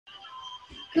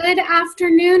Good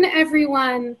afternoon,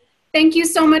 everyone. Thank you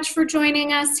so much for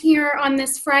joining us here on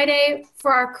this Friday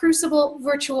for our Crucible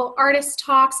Virtual Artist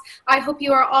Talks. I hope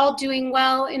you are all doing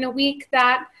well in a week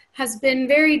that has been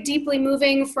very deeply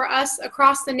moving for us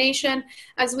across the nation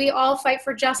as we all fight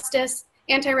for justice,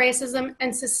 anti-racism,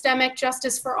 and systemic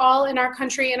justice for all in our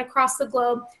country and across the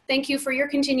globe. Thank you for your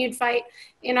continued fight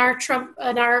in our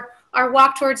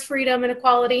walk towards freedom and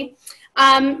equality.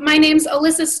 My name's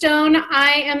Alyssa Stone.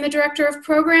 I am the Director of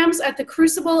Programs at the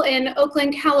Crucible in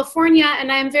Oakland, California, and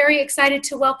I am very excited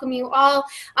to welcome you all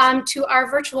to our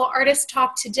Virtual Artist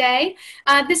Talk today.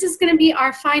 This is going to be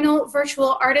our final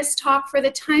Virtual Artist Talk for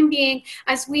the time being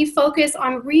as we focus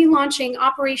on relaunching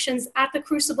operations at the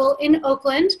Crucible in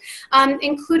Oakland,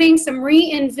 including some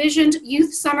re-envisioned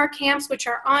youth summer camps, which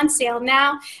are on sale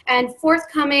now, and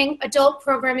forthcoming adult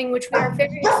programming, which we are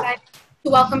very excited to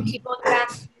welcome people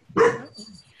back.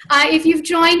 If you've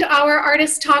joined our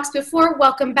Artist Talks before,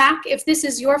 welcome back. If this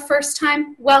is your first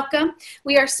time, welcome.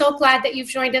 We are so glad that you've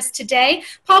joined us today.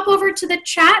 Pop over to the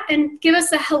chat and give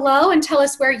us a hello and tell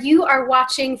us where you are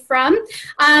watching from.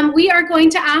 We are going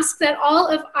to ask that all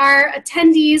of our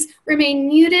attendees remain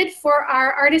muted for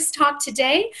our Artist Talk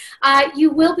today.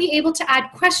 You will be able to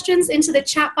add questions into the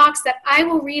chat box that I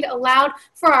will read aloud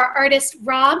for our artist,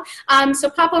 Rob. So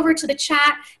pop over to the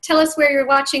chat, tell us where you're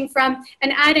watching from,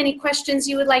 and add any questions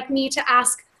you would like me to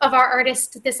ask of our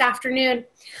artist this afternoon.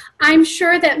 I'm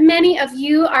sure that many of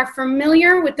you are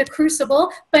familiar with the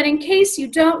Crucible, but in case you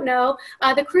don't know,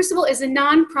 the Crucible is a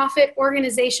nonprofit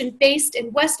organization based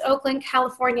in West Oakland,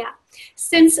 California.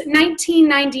 Since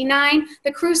 1999,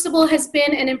 the Crucible has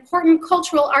been an important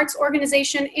cultural arts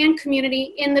organization and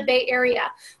community in the Bay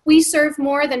Area. We serve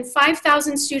more than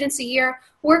 5,000 students a year,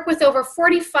 work with over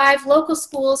 45 local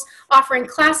schools, offering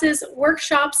classes,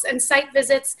 workshops, and site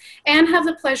visits, and have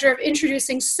the pleasure of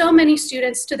introducing so many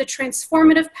students to the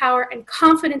transformative power and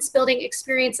confidence-building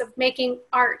experience of making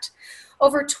art.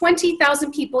 Over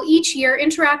 20,000 people each year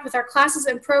interact with our classes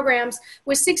and programs,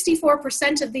 with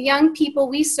 64% of the young people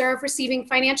we serve receiving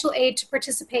financial aid to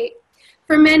participate.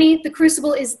 For many, the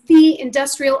Crucible is the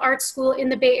industrial arts school in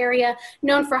the Bay Area,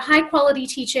 known for high-quality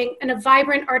teaching and a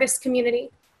vibrant artist community.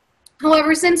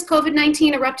 However, since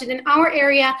COVID-19 erupted in our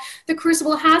area, the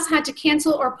Crucible has had to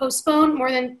cancel or postpone more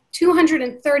than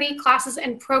 230 classes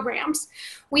and programs.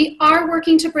 We are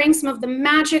working to bring some of the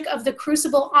magic of the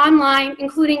Crucible online,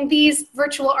 including these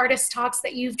virtual artist talks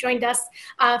that you've joined us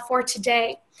for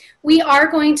today. We are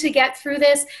going to get through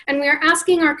this, and we are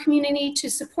asking our community to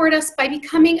support us by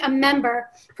becoming a member,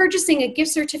 purchasing a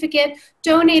gift certificate,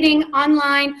 donating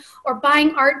online, or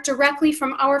buying art directly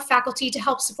from our faculty to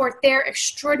help support their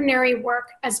extraordinary work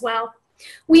as well.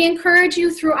 We encourage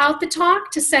you throughout the talk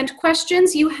to send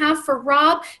questions you have for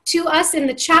Rob to us in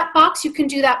the chat box. You can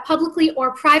do that publicly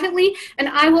or privately, and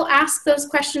I will ask those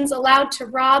questions aloud to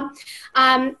Rob.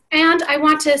 And I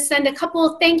want to send a couple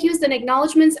of thank yous and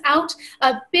acknowledgements out.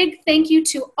 A big thank you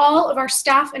to all of our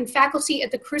staff and faculty at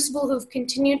the Crucible who've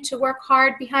continued to work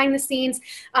hard behind the scenes,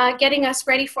 getting us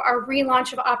ready for our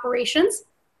relaunch of operations.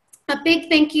 A big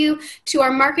thank you to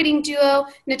our marketing duo,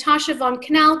 Natasha Von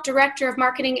Knell, Director of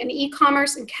Marketing and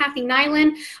E-Commerce, and Kathy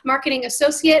Nyland, Marketing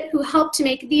Associate, who helped to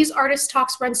make these artist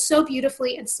talks run so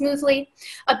beautifully and smoothly.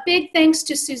 A big thanks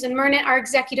to Susan Murnett, our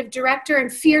Executive Director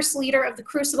and fierce leader of the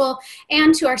Crucible,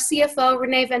 and to our CFO,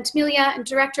 Renee Ventimiglia, and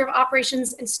Director of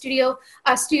Operations and Studio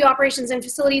Operations and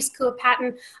Facilities, Kua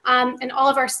Patton, and all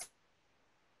of our staff.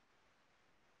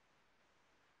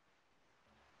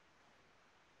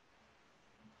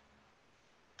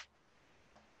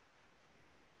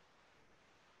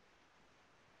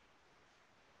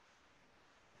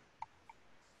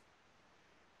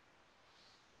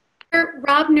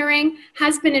 Rob Nehring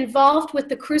has been involved with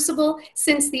the Crucible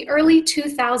since the early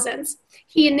 2000s.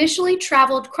 He initially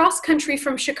traveled cross-country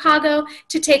from Chicago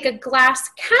to take a glass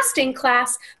casting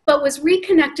class, but was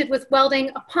reconnected with welding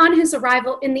upon his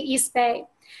arrival in the East Bay.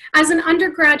 As an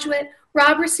undergraduate,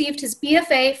 Rob received his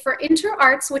BFA for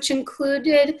Inter-Arts, which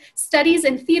included studies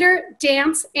in theater,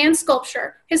 dance, and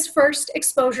sculpture, his first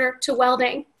exposure to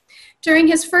welding. During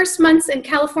his first months in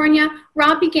California,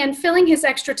 Rob began filling his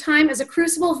extra time as a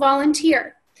Crucible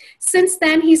volunteer. Since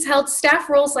then, he's held staff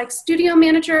roles like studio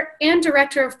manager and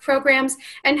director of programs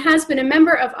and has been a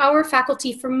member of our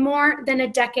faculty for more than a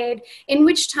decade, in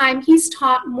which time he's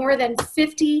taught more than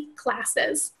 50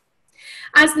 classes.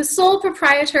 As the sole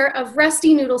proprietor of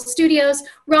Rusty Noodle Studios,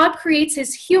 Rob creates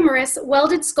his humorous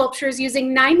welded sculptures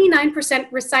using 99%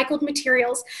 recycled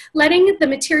materials, letting the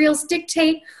materials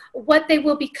dictate what they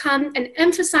will become and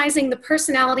emphasizing the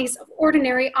personalities of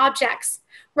ordinary objects.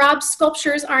 Rob's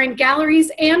sculptures are in galleries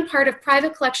and part of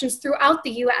private collections throughout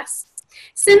the U.S.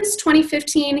 Since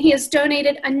 2015, he has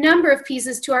donated a number of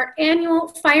pieces to our annual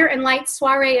Fire and Light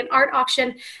Soiree and Art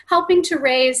Auction, helping to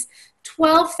raise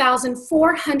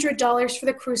 $12,400 for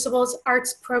the Crucible's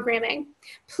arts programming.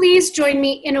 Please join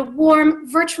me in a warm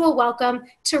virtual welcome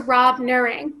to Rob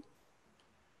Nehring.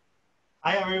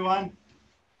 Hi, everyone.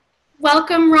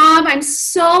 Welcome, Rob. I'm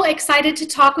so excited to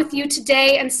talk with you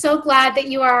today and so glad that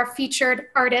you are our featured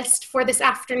artist for this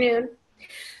afternoon.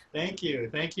 Thank you.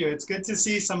 Thank you. It's good to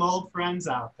see some old friends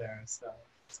out there. So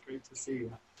it's great to see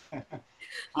you.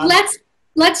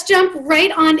 Let's jump right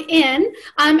on in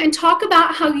and talk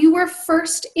about how you were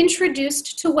first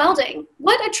introduced to welding.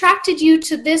 What attracted you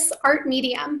to this art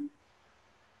medium?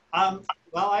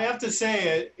 Well, I have to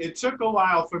say it took a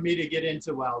while for me to get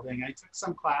into welding. I took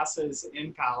some classes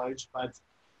in college, but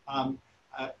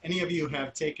any of you who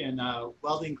have taken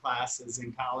welding classes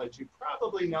in college, you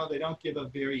probably know they don't give a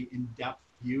very in-depth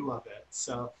view of it.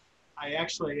 So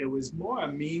it was more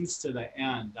a means to the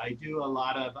end. I do a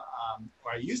lot of,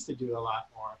 or I used to do a lot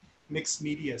more mixed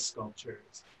media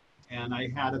sculptures. And I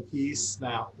had a piece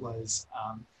that was,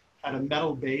 had a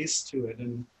metal base to it.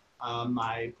 And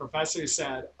my professor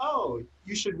said, "Oh,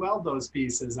 you should weld those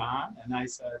pieces on." And I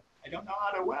said, "I don't know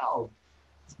how to weld."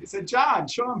 He said, "John,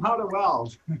 show him how to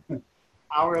weld."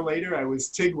 Hour later, I was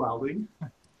TIG welding.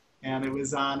 And it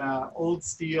was on an old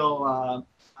steel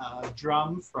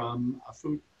drum from a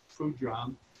food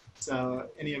drum. So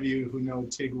any of you who know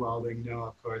TIG welding know,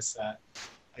 of course, that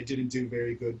I didn't do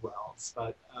very good welds.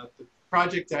 But the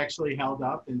project actually held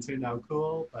up and turned out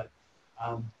cool. But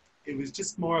it was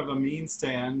just more of a means to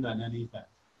end than anything.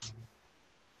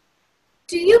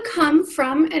 Do you come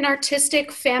from an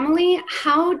artistic family?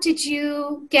 How did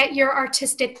you get your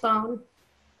artistic bone?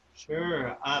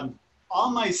 Sure. All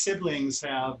my siblings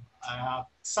have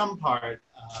some part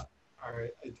are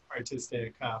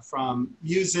artistic, from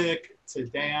music to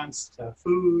dance to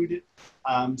food.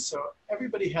 So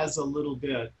everybody has a little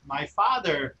bit. My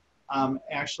father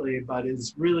but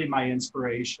is really my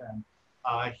inspiration.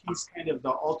 He's kind of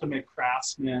the ultimate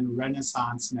craftsman,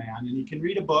 Renaissance man, and he can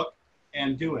read a book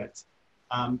and do it.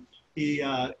 I'm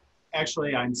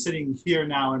sitting here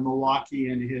now in Milwaukee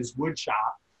in his wood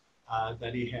shop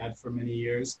that he had for many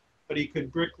years, but he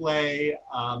could bricklay,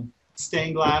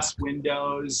 stained glass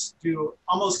windows, do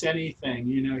almost anything.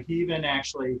 You know, he even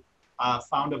actually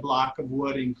found a block of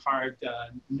wood and carved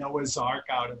Noah's Ark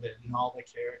out of it and all the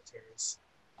characters.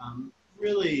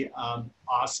 Really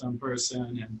awesome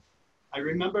person. And I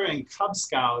remember in Cub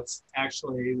Scouts,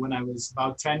 actually, when I was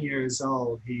about 10 years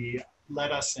old, he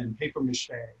led us in paper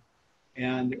mache.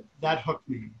 And that hooked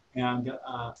me. And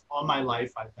all my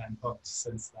life, I've been hooked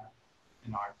since then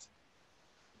in art.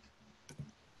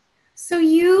 So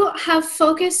you have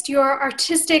focused your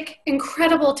artistic,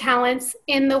 incredible talents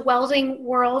in the welding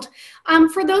world.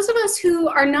 For those of us who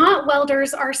are not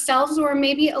welders ourselves or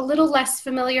maybe a little less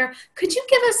familiar, could you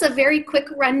give us a very quick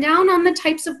rundown on the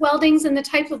types of weldings and the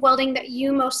type of welding that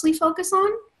you mostly focus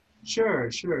on? Sure.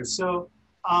 So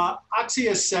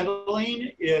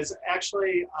oxyacetylene is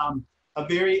actually a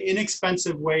very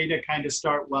inexpensive way to kind of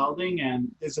start welding,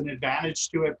 and there's an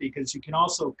advantage to it because you can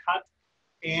also cut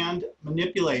and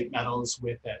manipulate metals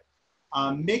with it.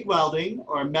 MIG welding,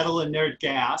 or metal inert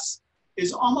gas,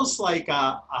 is almost like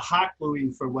a hot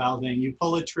gluing for welding. You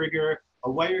pull a trigger,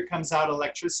 a wire comes out,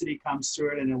 electricity comes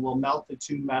through it, and it will melt the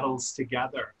two metals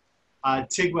together.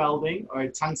 TIG welding, or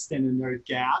tungsten inert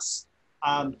gas,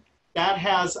 that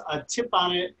has a tip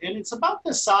on it, and it's about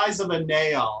the size of a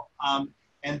nail.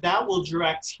 And that will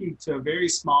direct heat to a very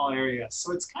small area.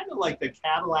 So it's kind of like the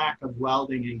Cadillac of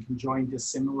welding and can join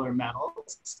dissimilar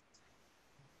metals.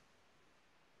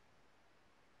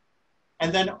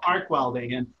 And then arc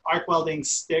welding, and arc welding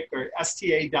stick, or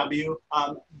STAW,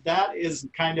 that is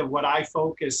kind of what I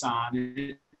focus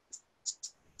on.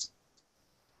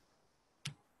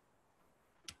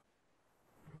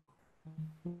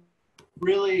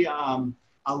 Really, a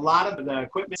lot of the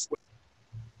equipment.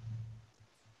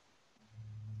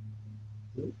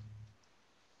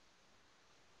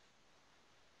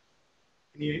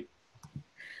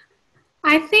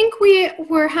 I think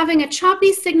we're having a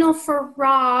choppy signal for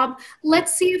Rob.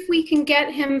 Let's see if we can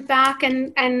get him back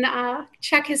and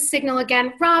check his signal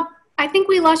again. Rob, I think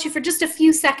we lost you for just a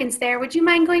few seconds there. Would you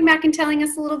mind going back and telling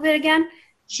us a little bit again?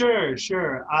 Sure.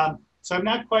 So I'm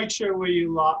not quite sure where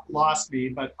you lost me,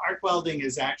 but arc welding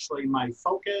is actually my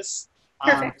focus.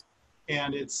 Perfect.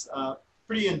 And it's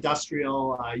pretty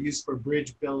industrial, used for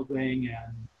bridge building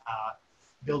and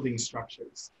building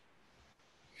structures.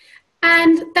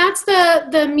 And that's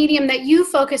the medium that you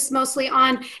focus mostly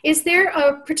on. Is there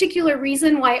a particular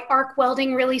reason why arc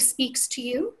welding really speaks to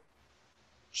you?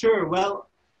 Sure. Well,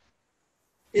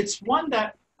 It's one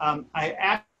that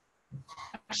I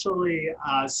actually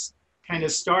kind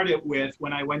of started with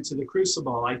when I went to the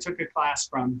Crucible. I took a class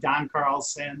from Don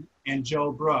Carlson and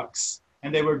Joe Brooks,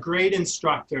 and they were great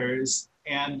instructors,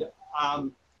 and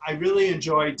I really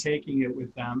enjoyed taking it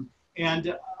with them.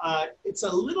 And it's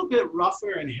a little bit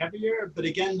rougher and heavier, but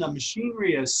again, the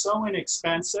machinery is so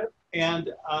inexpensive, and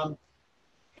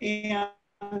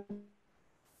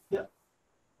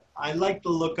I like the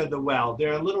look of the weld.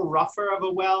 They're a little rougher of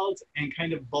a weld and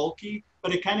kind of bulky,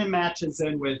 but it kind of matches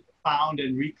in with found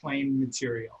and reclaimed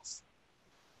materials.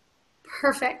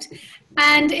 Perfect.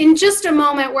 And in just a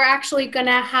moment, we're actually going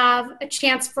to have a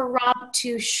chance for Rob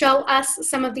to show us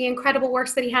some of the incredible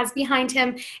works that he has behind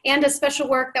him and a special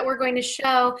work that we're going to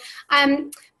show.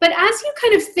 But as you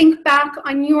kind of think back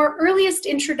on your earliest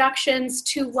introductions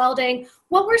to welding,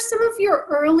 what were some of your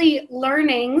early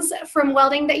learnings from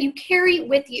welding that you carry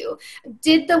with you?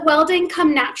 Did the welding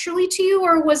come naturally to you,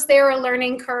 or was there a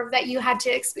learning curve that you had to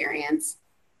experience?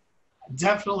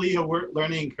 Definitely a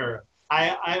learning curve.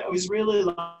 I was really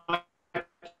lucky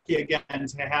again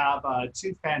to have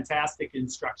two fantastic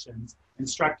instructors.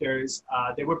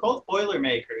 They were both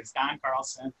Boilermakers, Don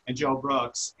Carlson and Joe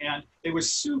Brooks, and they were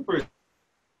super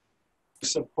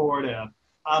supportive.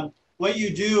 What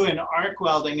you do in arc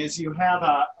welding is you have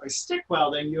or stick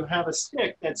welding, you have a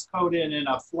stick that's coated in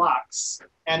a flux,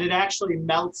 and it actually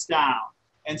melts down.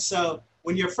 And so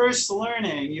when you're first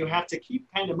learning, you have to keep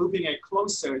kind of moving it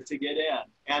closer to get in.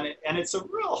 And it's a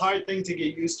real hard thing to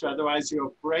get used to, otherwise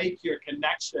you'll break your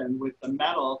connection with the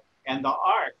metal and the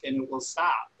arc, and it will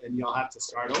stop, and you'll have to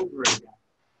start over again.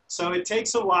 So it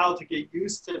takes a while to get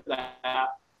used to that.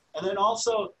 And then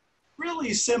also,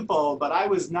 really simple, but I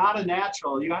was not a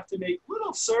natural, you have to make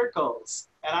little circles.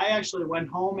 And I actually went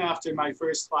home after my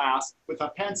first class with a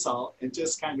pencil and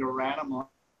just kind of ran them on.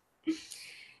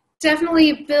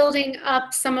 Definitely building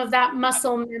up some of that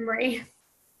muscle memory.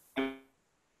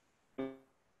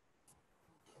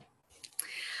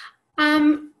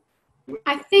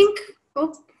 I think,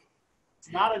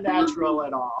 it's not a natural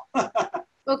at all.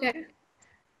 Okay.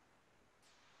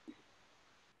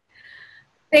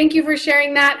 Thank you for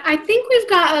sharing that. I think we've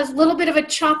got a little bit of a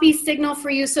choppy signal for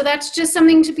you, so that's just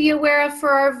something to be aware of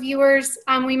for our viewers.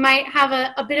 We might have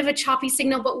a bit of a choppy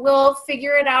signal, but we'll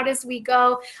figure it out as we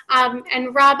go.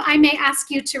 And Rob, I may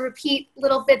ask you to repeat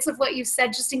little bits of what you said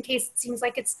just in case it seems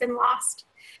like it's been lost.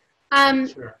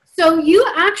 Sure. So you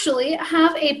actually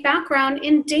have a background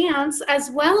in dance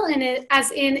as well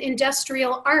as in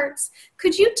industrial arts.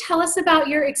 Could you tell us about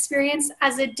your experience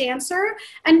as a dancer,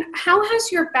 and how has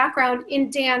your background in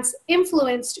dance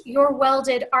influenced your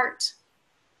welded art?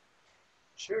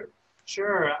 Sure.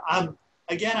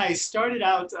 Again, I started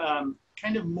out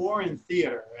kind of more in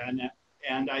theater,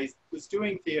 and I was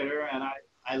doing theater, and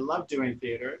I loved doing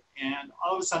theater, and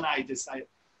all of a sudden I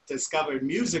discovered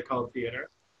musical theater,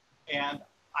 and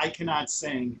I cannot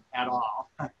sing at all.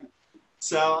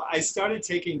 So I started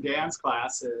taking dance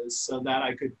classes so that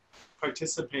I could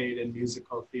participate in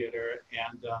musical theater,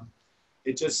 and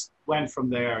it just went from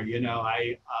there. You know,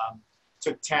 I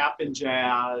took tap and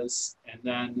jazz, and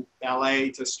then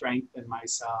ballet to strengthen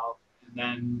myself, and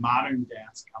then modern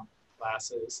dance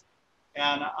classes.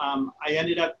 And I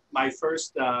ended up, my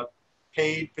first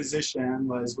paid position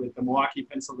was with the Milwaukee,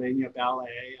 Pennsylvania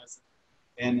Ballet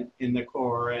in the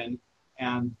Corps,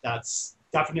 and that's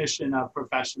definition of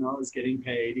professional is getting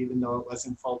paid, even though it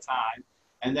wasn't full time.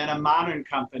 And then a modern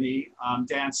company,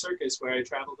 Dance Circus, where I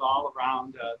traveled all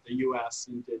around the US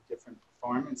and did different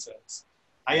performances.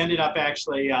 I ended up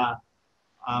actually,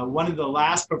 one of the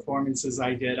last performances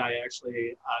I did, I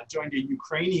actually joined a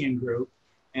Ukrainian group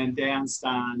and danced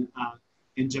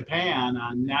in Japan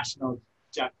on national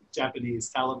Japanese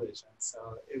television.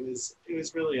 So it was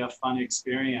really a fun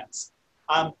experience.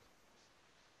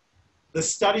 The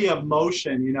study of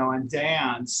motion, you know, and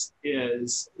dance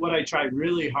is what I tried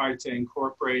really hard to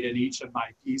incorporate in each of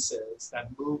my pieces, that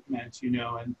movement, you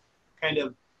know, and kind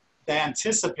of the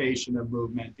anticipation of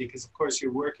movement, because of course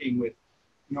you're working with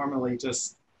normally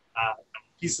just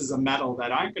pieces of metal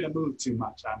that aren't going to move too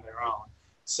much on their own.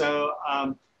 So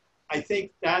I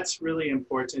think that's really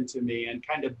important to me, and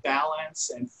kind of balance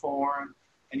and form.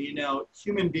 And, you know,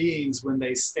 human beings, when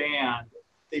they stand,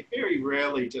 they very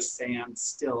rarely just stand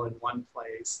still in one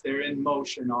place. They're in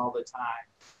motion all the time.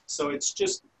 So it's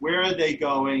just, where are they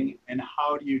going, and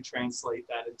how do you translate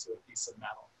that into a piece of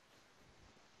metal?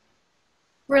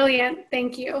 Brilliant,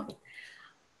 thank you.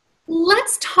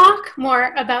 Let's talk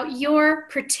more about your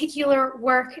particular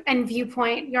work and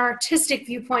viewpoint, your artistic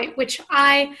viewpoint, which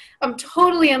I am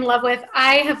totally in love with.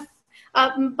 I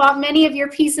bought many of your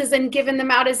pieces and given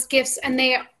them out as gifts, and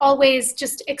they always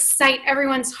just excite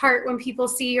everyone's heart when people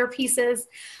see your pieces.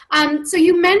 So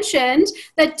you mentioned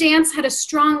that dance had a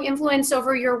strong influence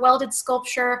over your welded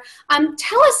sculpture.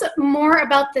 Tell us more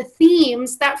about the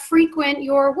themes that frequent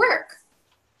your work.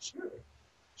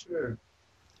 Sure.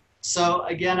 So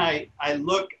again, I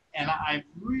look, and I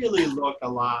really look a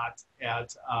lot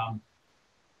at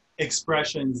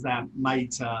expressions that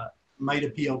might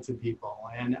appeal to people.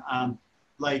 And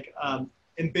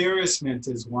embarrassment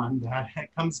is one that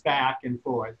comes back and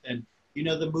forth. And, you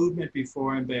know, the movement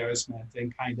before embarrassment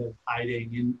and kind of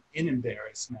hiding in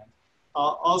embarrassment.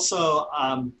 Also,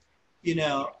 you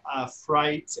know,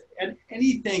 fright and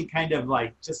anything kind of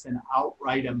like just an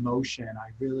outright emotion.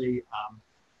 I really,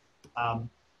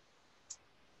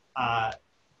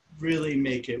 really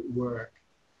make it work.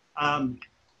 I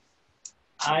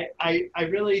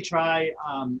really try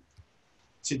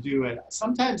to do it.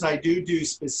 Sometimes I do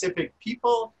specific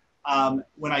people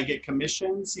when I get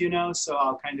commissions, you know, so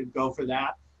I'll kind of go for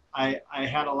that. I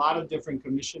had a lot of different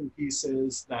commission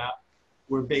pieces that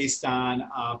were based on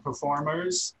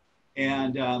performers,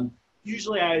 and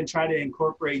usually I try to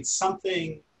incorporate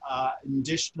something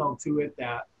additional to it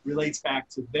that relates back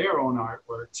to their own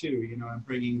artwork too, you know, and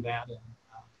bringing that in.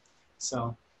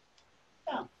 So,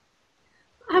 yeah.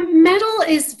 Metal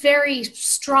is very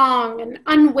strong and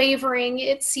unwavering,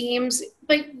 it seems,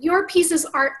 but your pieces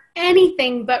are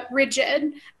anything but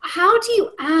rigid. How do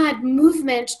you add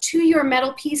movement to your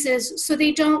metal pieces so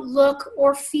they don't look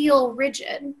or feel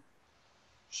rigid?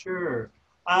 Sure.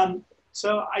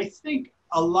 So I think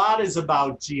a lot is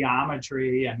about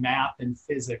geometry and math and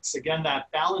physics. Again,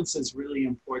 that balance is really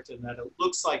important, that it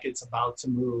looks like it's about to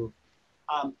move.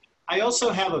 I also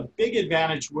have a big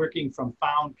advantage working from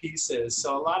found pieces.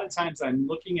 So a lot of times I'm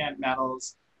looking at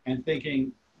metals and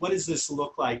thinking, what does this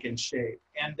look like in shape?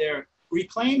 And they're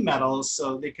reclaimed metals,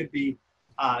 so they could be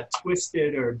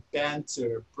twisted or bent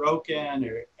or broken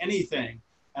or anything.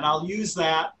 And I'll use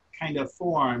that kind of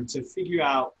form to figure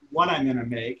out what I'm gonna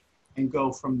make and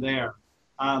go from there.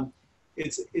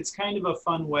 It's kind of a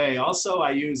fun way. Also,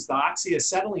 I use the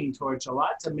oxyacetylene torch a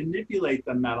lot to manipulate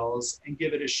the metals and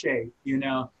give it a shape, you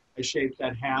know, a shape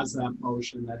that has that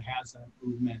motion, that has that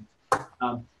movement.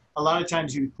 A lot of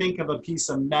times you think of a piece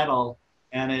of metal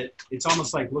and it's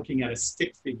almost like looking at a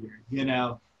stick figure, you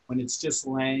know, when it's just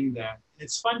laying there.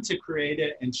 It's fun to create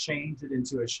it and change it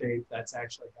into a shape that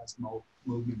actually has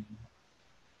movement in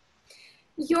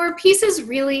it. Your pieces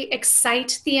really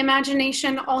excite the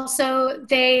imagination. Also,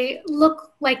 they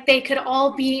look like they could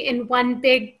all be in one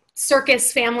big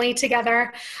circus family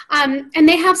together. And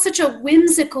they have such a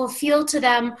whimsical feel to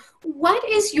them. What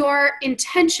is your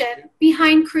intention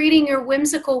behind creating your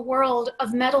whimsical world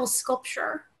of metal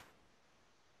sculpture?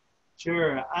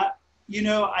 Sure. You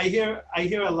know, I hear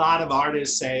a lot of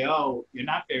artists say, "Oh, you're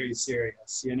not very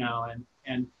serious," you know,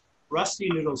 and Rusty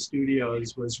Noodle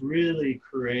Studios was really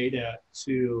created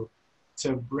to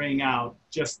bring out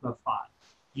just the fun,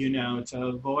 you know, to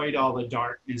avoid all the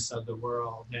darkness of the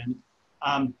world. And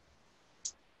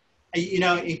you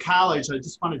know, in college, I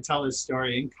just want to tell this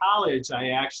story. In college,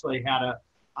 I actually had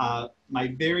my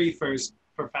very first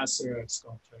professor of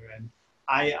sculpture, and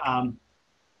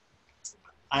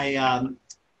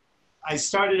I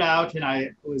started out, and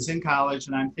I was in college,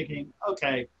 and I'm thinking,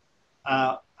 okay,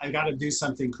 I got to do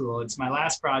something cool. It's my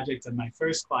last project in my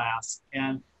first class,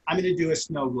 and I'm going to do a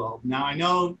snow globe. Now, I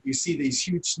know you see these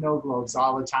huge snow globes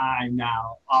all the time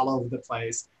now, all over the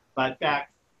place, but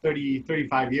back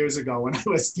 35 years ago when I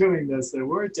was doing this, there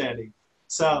weren't any.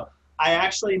 So I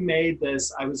actually made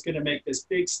this. I was going to make this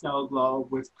big snow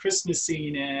globe with Christmas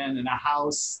scene in, and a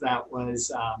house that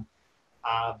was,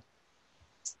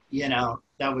 you know,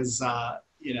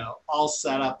 you know, all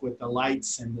set up with the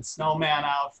lights and the snowman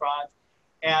out front.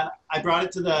 And I brought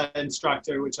it to the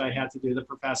instructor, which I had to do, the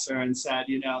professor, and said,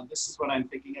 you know, this is what I'm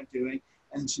thinking of doing.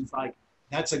 And she's like,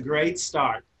 that's a great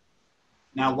start.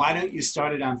 Now, why don't you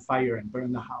start it on fire and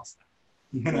burn the house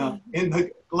down, you know, in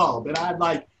the globe? And I'm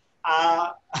like,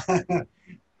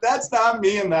 that's not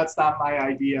me, and that's not my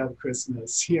idea of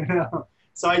Christmas, you know?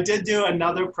 So I did do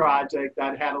another project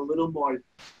that had a little more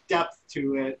depth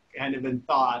to it, kind of in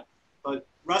thought. But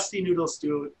Rusty Noodle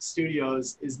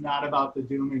Studios is not about the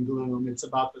doom and gloom. It's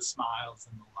about the smiles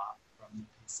and the love from the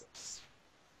pieces.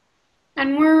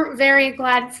 And we're very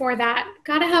glad for that.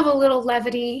 Got to have a little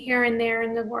levity here and there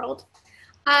in the world.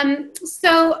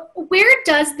 So where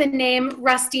does the name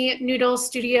Rusty Noodle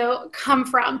Studio come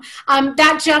from?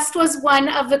 That just was one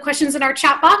of the questions in our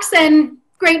chat box, and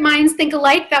great minds think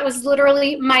alike. That was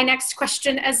literally my next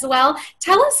question as well.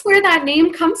 Tell us where that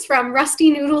name comes from,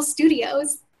 Rusty Noodle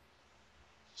Studios.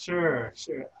 Sure,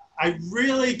 sure. I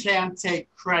really can't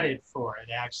take credit for it,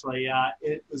 actually.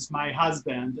 It was my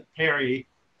husband, Perry,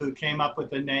 who came up with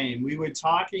the name. We were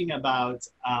talking about,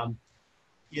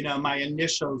 my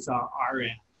initials are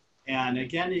RN. And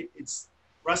again, it's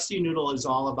Rusty Noodle is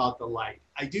all about the light.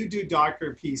 I do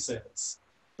darker pieces,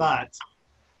 but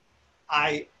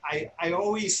I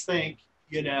always think,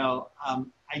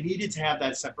 I needed to have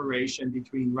that separation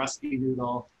between Rusty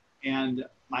Noodle and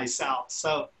myself.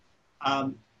 So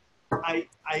I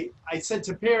said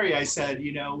to Perry, I said,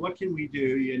 what can we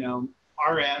do?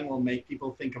 RN will make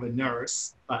people think of a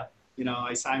nurse, but,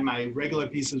 I sign my regular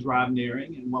pieces Rob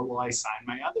Nehring, and what will I sign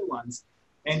my other ones?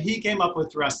 And he came up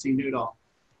with Rusty Noodle,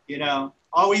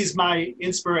 always my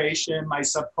inspiration, my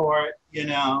support,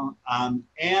 and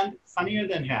funnier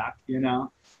than heck,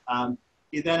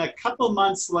 Then a couple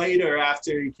months later,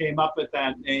 after he came up with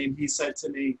that name, he said to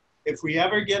me, if we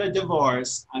ever get a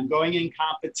divorce, I'm going in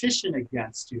competition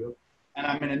against you, and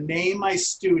I'm going to name my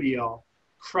studio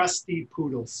Krusty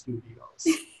Poodle Studios.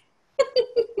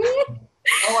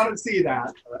 I want to see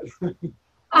that.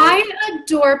 I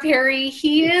adore Perry.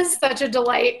 He is such a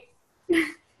delight.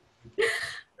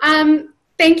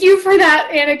 Thank you for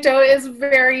that anecdote. It's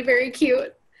very, very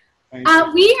cute. We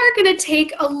are going to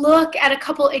take a look at a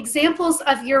couple examples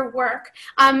of your work.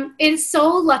 It's so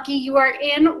lucky you are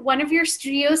in one of your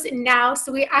studios now,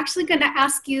 so we're actually going to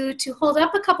ask you to hold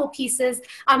up a couple pieces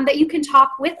that you can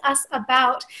talk with us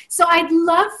about. So I'd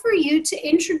love for you to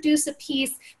introduce a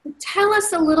piece, tell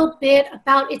us a little bit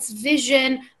about its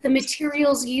vision, the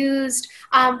materials used,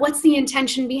 what's the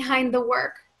intention behind the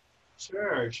work.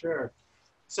 Sure, sure.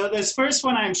 So this first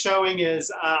one I'm showing is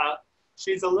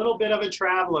she's a little bit of a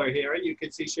traveler here. You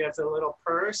can see she has a little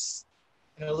purse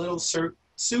and a little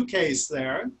suitcase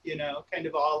there, kind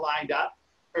of all lined up.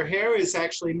 Her hair is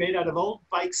actually made out of old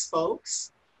bike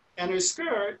spokes, and her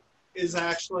skirt is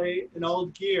actually an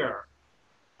old gear.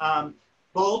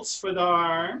 Bolts for the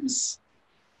arms,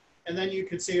 and then you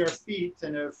can see her feet,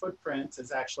 and her footprint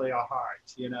is actually a heart,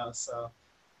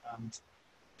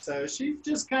 So she's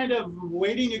just kind of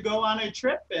waiting to go on a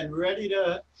trip and ready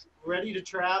to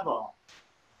travel.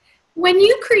 When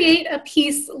you create a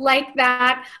piece like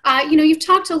that, you've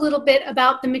talked a little bit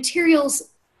about the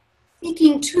materials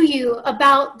speaking to you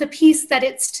about the piece that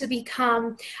it's to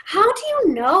become. How do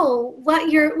you know what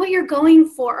you're going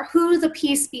for, who the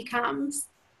piece becomes?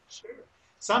 Sure.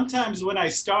 Sometimes when I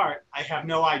start, I have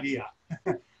no idea.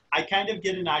 I kind of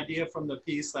get an idea from the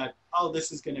piece that, oh,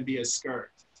 this is going to be a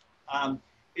skirt.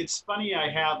 It's funny, I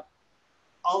have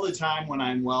all the time when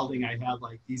I'm welding, I have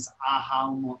like these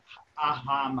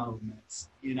aha moments,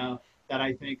 that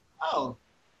I think, oh,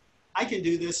 I can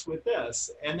do this with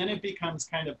this. And then it becomes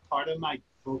kind of part of my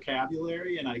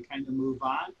vocabulary and I kind of move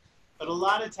on. But a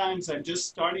lot of times I'm just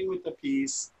starting with the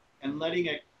piece and letting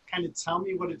it kind of tell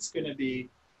me what it's going to be.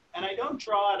 And I don't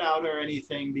draw it out or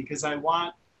anything because I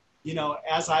want,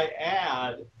 as I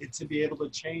add, it to be able to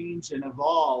change and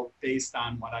evolve based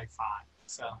on what I find.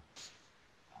 So.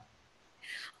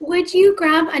 Would you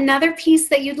grab another piece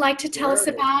that you'd like to tell us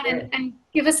about and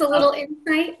give us a little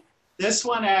insight? This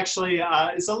one actually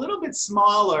is a little bit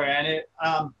smaller, and it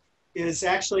is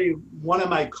actually one of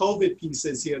my COVID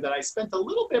pieces here that I spent a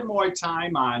little bit more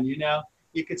time on.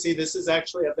 You can see this is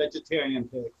actually a vegetarian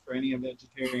pig for any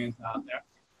vegetarians out there.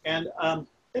 And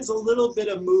there's a little bit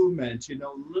of movement,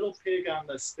 little pig on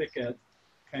the spigot,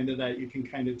 kind of that you can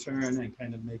kind of turn and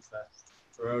kind of make the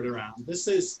road around. This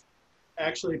is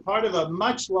actually part of a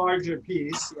much larger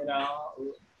piece, and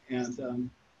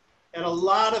had a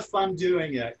lot of fun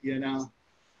doing it,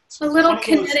 It's a little one of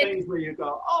those things where you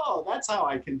go, oh, that's how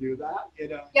I can do that,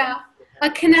 Yeah,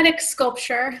 a kinetic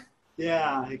sculpture.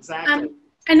 Yeah, exactly.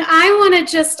 And I want to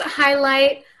just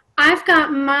highlight, I've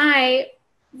got my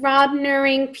Rob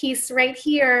Nehring piece right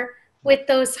here with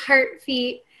those heart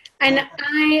feet, and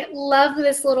I love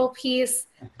this little piece.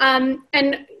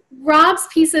 And Rob's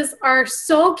pieces are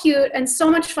so cute and so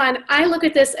much fun. I look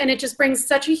at this and it just brings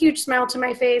such a huge smile to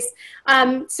my face.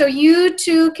 So you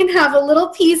too can have a little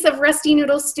piece of Rusty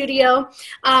Noodle Studio,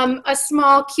 a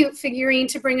small cute figurine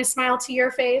to bring a smile to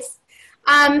your face.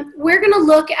 We're going to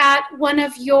look at one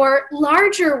of your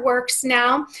larger works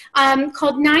now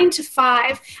called 9 to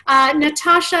 5.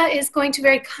 Natasha is going to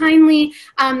very kindly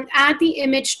add the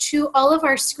image to all of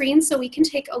our screens so we can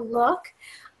take a look.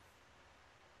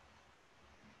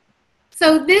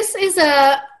 So this is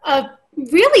a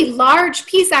really large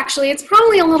piece, actually. It's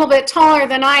probably a little bit taller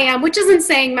than I am, which isn't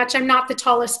saying much. I'm not the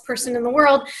tallest person in the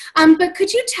world. But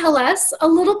could you tell us a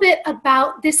little bit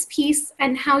about this piece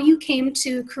and how you came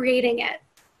to creating it?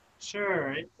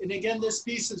 Sure. And again, this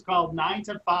piece is called 9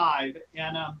 to 5.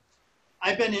 And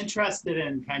I've been interested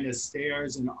in kind of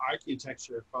stairs and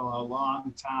architecture for a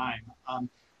long time.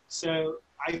 So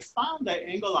I found the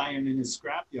angle iron in a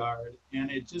scrapyard,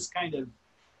 and it just kind of,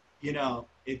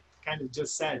 it kind of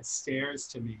just said stairs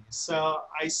to me. So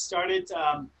I started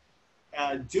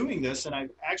doing this, and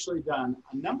I've actually done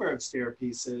a number of stair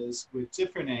pieces with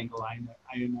different angle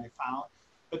iron I found.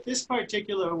 But this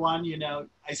particular one,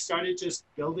 I started just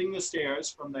building the stairs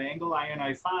from the angle iron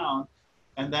I found,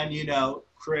 and then,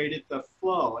 created the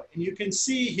flow. And you can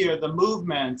see here the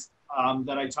movement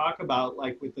that I talk about,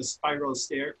 like with the spiral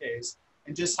staircase,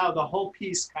 and just how the whole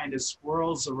piece kind of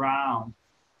swirls around.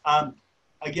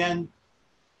 Again,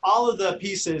 all of the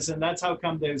pieces, and that's how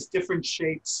come there's different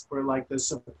shapes for like the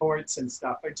supports and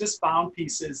stuff. I just found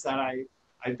pieces that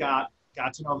I've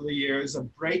gotten over the years, a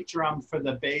brake drum for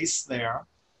the base there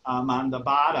on the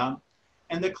bottom.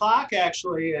 And the clock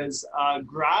actually is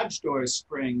garage door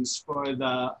springs for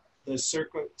the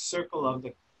circle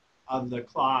of the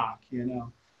clock,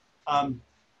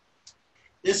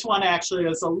 This one actually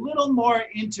is a little more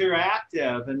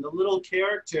interactive, and the little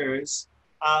characters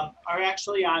are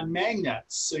actually on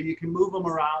magnets, so you can move them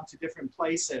around to different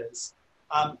places.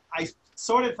 I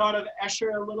sort of thought of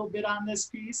Escher a little bit on this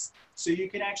piece, so you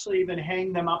can actually even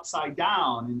hang them upside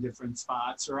down in different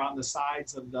spots or on the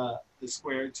sides of the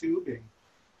square tubing.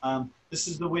 This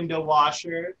is the window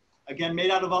washer, again, made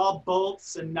out of all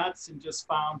bolts and nuts and just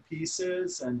found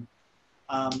pieces. And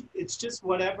it's just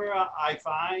whatever I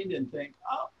find and think,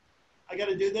 oh, I got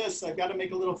to do this. I've got to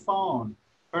make a little phone.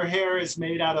 Her hair is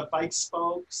made out of bike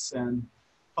spokes and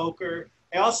poker.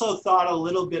 I also thought a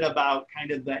little bit about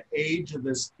kind of the age of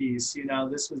this piece.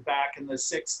 This was back in the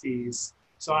 60s.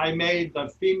 So I made the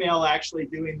female actually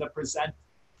doing the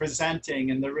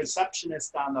presenting and the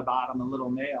receptionist on the bottom, a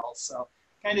little male. So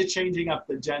kind of changing up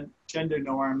the gender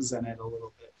norms in it a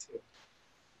little bit too.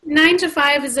 9 to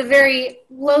 5 is a very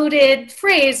loaded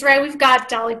phrase, right? We've got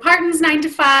Dolly Parton's 9 to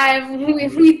 5.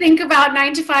 We think about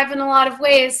 9 to 5 in a lot of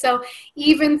ways. So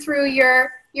even through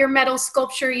your metal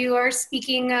sculpture, you are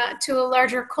speaking to a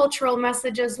larger cultural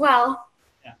message as well.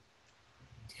 Yeah.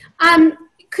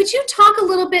 Could you talk a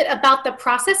little bit about the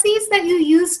processes that you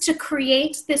use to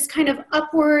create this kind of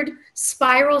upward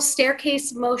spiral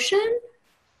staircase motion?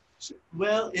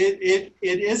 Well, it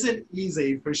isn't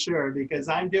easy for sure, because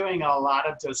I'm doing a lot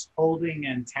of just holding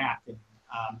and tapping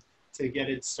to get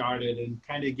it started and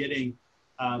kind of getting,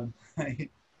 I'm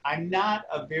not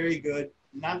very good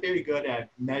at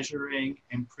measuring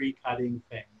and pre-cutting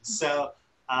things. So,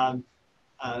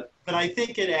 but I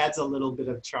think it adds a little bit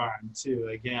of charm too.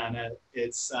 Again,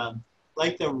 it's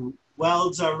like the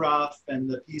welds are rough and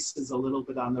the piece is a little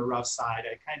bit on the rough side.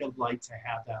 I kind of like to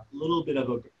have that little bit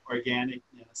of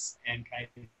organicness and kind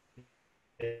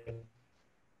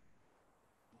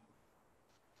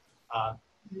of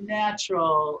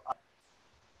natural.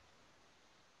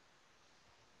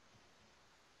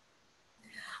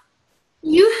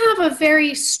 You have a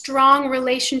very strong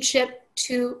relationship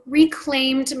to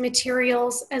reclaimed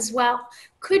materials as well.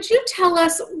 Could you tell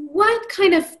us what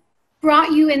kind of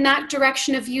brought you in that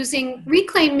direction of using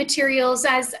reclaimed materials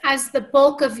as the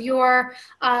bulk of your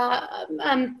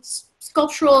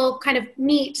sculptural kind of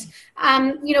meat?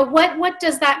 What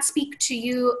does that speak to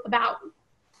you about?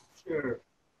 Sure.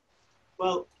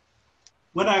 Well,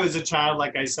 when I was a child,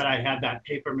 like I said, I had that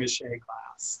paper mache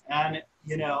class. And,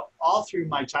 all through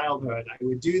my childhood, I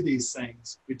would do these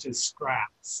things, which is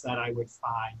scraps that I would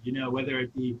find, whether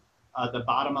it be the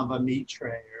bottom of a meat tray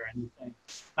or anything.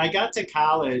 I got to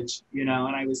college, and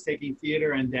I was taking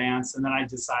theater and dance, and then I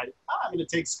decided, I'm going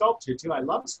to take sculpture too. I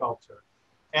love sculpture.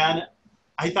 And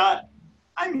I thought,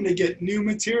 I'm going to get new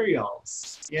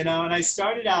materials, and I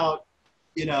started out,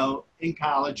 in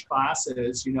college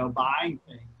classes, buying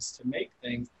things to make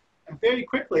things. And very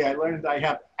quickly I learned I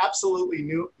have absolutely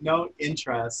no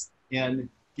interest in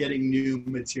getting new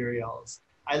materials.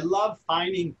 I love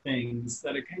finding things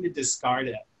that are kind of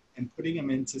discarded and putting them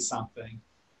into something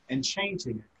and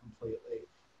changing it completely.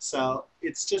 So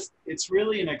it's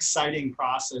really an exciting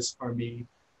process for me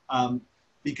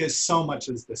because so much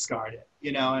is discarded,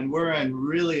 and we're in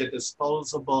really a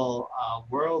disposable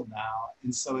world now.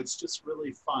 And so it's just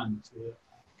really fun to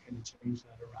kind of change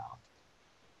that around.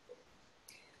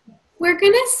 We're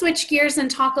going to switch gears and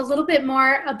talk a little bit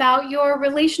more about your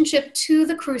relationship to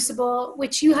the Crucible,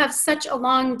 which you have such a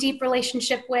long, deep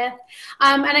relationship with.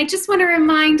 And I just want to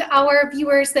remind our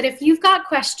viewers that if you've got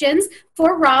questions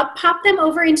for Rob, pop them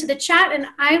over into the chat and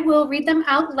I will read them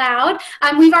out loud.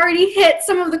 We've already hit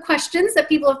some of the questions that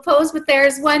people have posed, but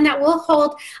there's one that we'll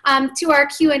hold to our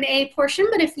Q&A portion.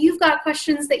 But if you've got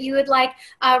questions that you would like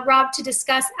Rob to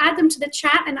discuss, add them to the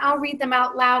chat and I'll read them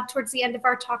out loud towards the end of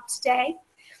our talk today.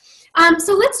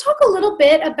 So let's talk a little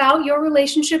bit about your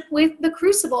relationship with the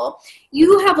Crucible.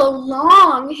 You have a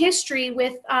long history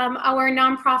with our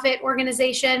nonprofit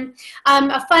organization.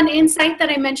 A fun insight that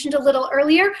I mentioned a little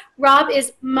earlier, Rob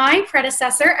is my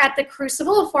predecessor at the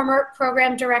Crucible, a former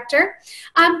program director.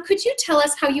 Could you tell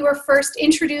us how you were first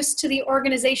introduced to the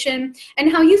organization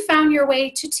and how you found your way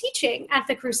to teaching at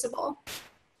the Crucible?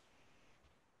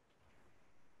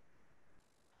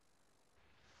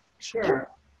 Sure.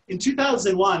 In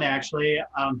 2001, actually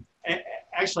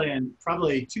in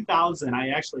probably 2000, I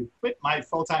actually quit my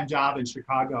full-time job in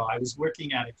Chicago. I was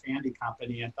working at a candy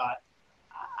company and thought,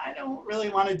 I don't really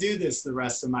want to do this the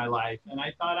rest of my life. And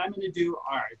I thought, I'm going to do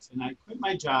art. And I quit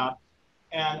my job.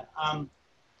 And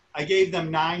I gave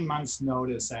them 9 months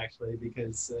notice, actually,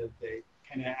 because they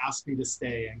kind of asked me to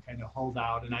stay and kind of hold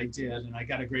out. And I did. And I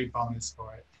got a great bonus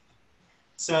for it.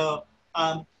 So,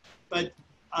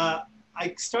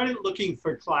 I started looking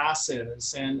for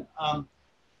classes, and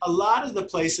a lot of the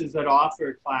places that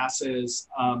offer classes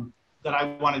that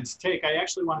I wanted to take, I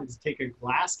actually wanted to take a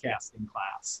glass casting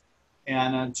class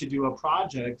and to do a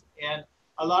project. And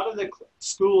a lot of the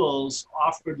schools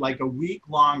offered like a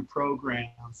week-long program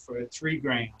for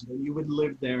 $3,000, and you would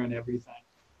live there and everything.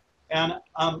 And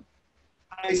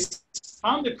I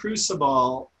found the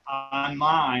Crucible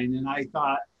online, and I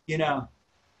thought, you know,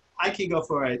 I can go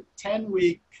for a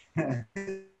 10-week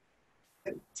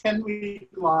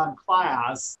 10-week-long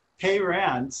class, pay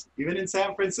rent, even in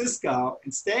San Francisco,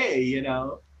 and stay,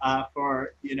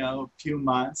 for, a few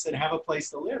months and have a place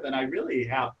to live. And I really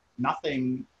have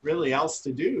nothing really else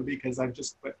to do because I've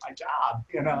just quit my job,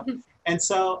 And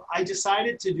so I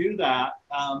decided to do that.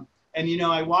 And,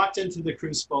 I walked into the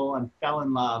Crucible and fell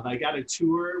in love. I got a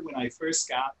tour when I first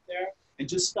got there and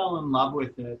just fell in love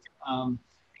with it.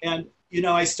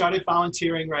 I started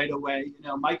volunteering right away.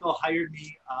 Michael hired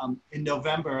me in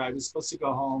November. I was supposed to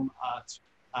go home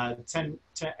after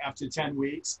 10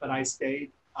 weeks, but I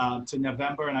stayed to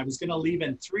November, and I was going to leave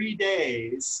in 3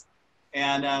 days.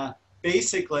 And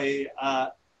basically,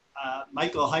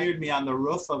 Michael hired me on the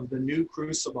roof of the new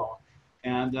Crucible.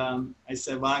 And I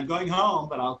said, well, I'm going home,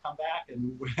 but I'll come back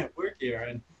and work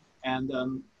here. And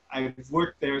I've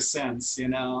worked there since,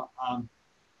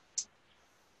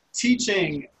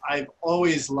 Teaching, I've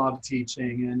always loved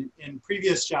teaching, and in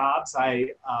previous jobs,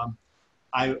 I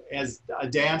as a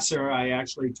dancer, I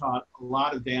actually taught a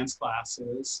lot of dance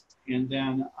classes, and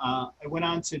then I went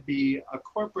on to be a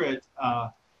corporate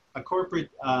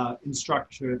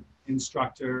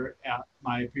instructor at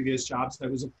my previous jobs. I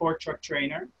was a fork truck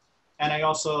trainer, and I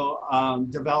also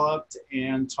developed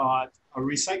and taught a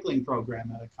recycling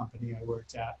program at a company I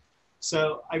worked at.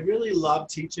 So I really love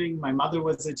teaching. My mother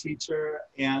was a teacher,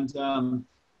 and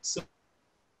so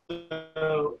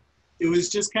it was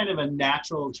just kind of a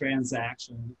natural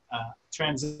transition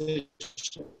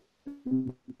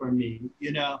for me.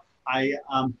 I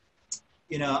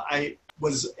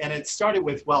was, and it started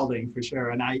with welding for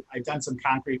sure, and I've done some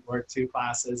concrete work too,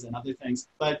 classes and other things.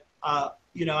 But I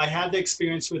had the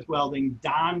experience with welding.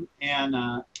 Don and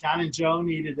Joe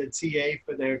needed a TA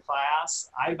for their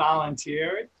class. I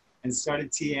volunteered and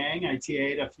started TAing. I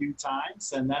TA'd a few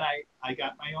times, and then I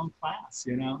got my own class,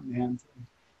 and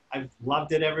I've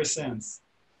loved it ever since.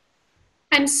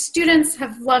 And students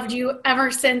have loved you ever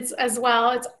since as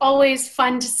well. It's always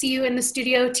fun to see you in the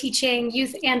studio teaching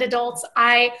youth and adults.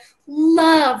 I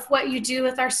love what you do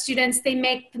with our students. They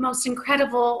make the most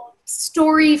incredible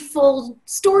story-filled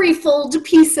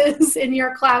pieces in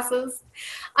your classes.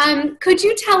 Could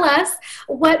you tell us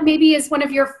what maybe is one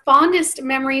of your fondest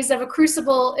memories of a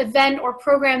Crucible event or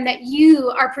program that you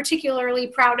are particularly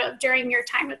proud of during your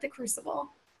time at the Crucible?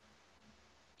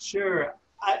 Sure.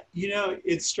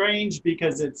 It's strange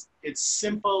because it's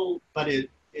simple, but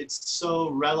it's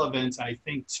so relevant, I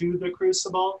think, to the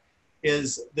Crucible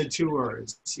is the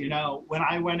tours. When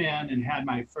I went in and had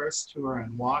my first tour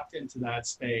and walked into that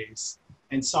space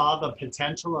and saw the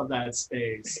potential of that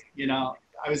space,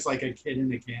 I was like a kid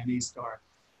in a candy store.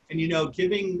 And,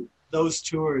 giving those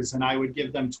tours, and I would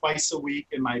give them twice a week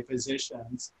in my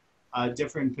positions,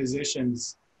 different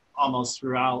positions almost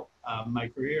throughout my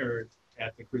career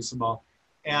at the Crucible.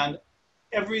 And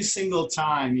every single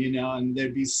time, and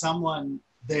there'd be someone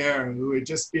there who would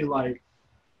just be like,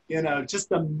 you know,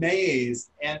 just amazed.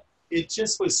 And it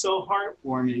just was so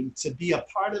heartwarming to be a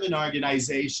part of an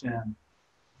organization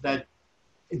that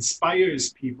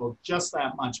inspires people just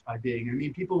that much by being. I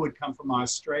mean, people would come from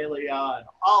Australia and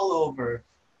all over,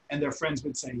 and their friends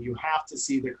would say, you have to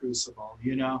see the Crucible,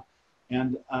 you know?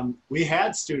 And we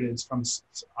had students from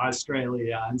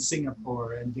Australia and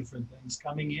Singapore and different things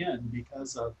coming in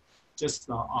because of just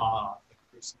the awe of the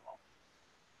Crucible.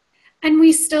 And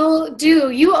we still do.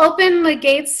 You open the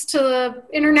gates to the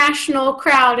international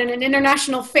crowd and an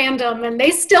international fandom, and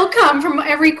they still come from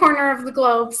every corner of the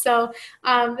globe. So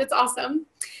it's awesome.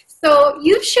 So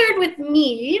you've shared with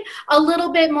me a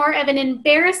little bit more of an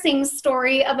embarrassing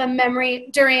story of a memory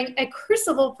during a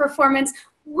Crucible performance.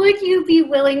 Would you be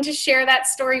willing to share that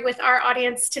story with our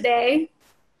audience today?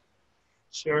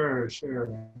 Sure,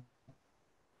 sure.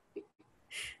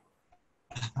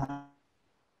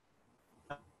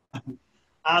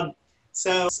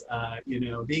 You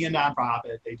know, being a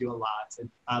nonprofit, they do a lot.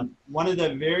 And one of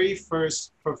the very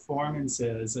first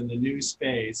performances in the new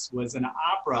space was an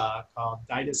opera called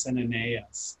Didas and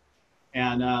Aeneas.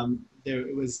 And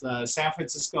it was the San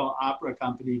Francisco Opera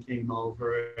Company came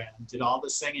over and did all the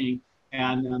singing.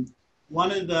 And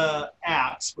one of the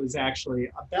acts was actually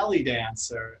a belly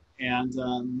dancer. And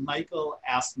Michael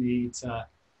asked me to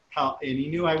help, and he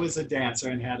knew I was a dancer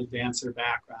and had a dancer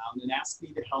background, and asked me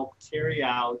to help carry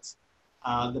out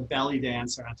the belly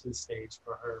dancer onto the stage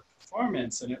for her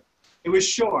performance. And it was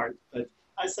short, but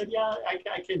I said, yeah,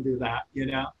 I can do that, you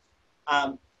know.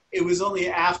 It was only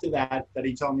after that that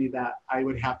he told me that I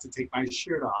would have to take my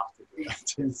shirt off to do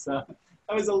it. And so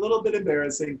that was a little bit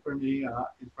embarrassing for me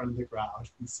in front of the crowd.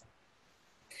 So.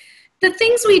 The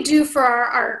things we do for our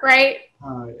art, right?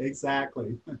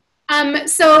 Exactly.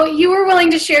 So you were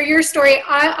willing to share your story.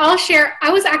 I'll share.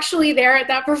 I was actually there at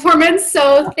that performance,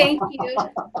 so thank you.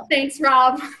 Thanks,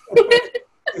 Rob.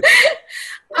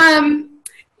 How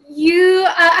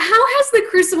has the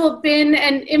Crucible been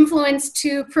an influence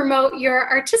to promote your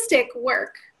artistic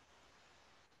work?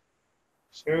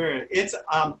 Sure. It's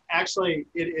actually,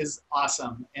 it is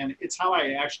awesome. And it's how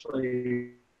I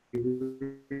actually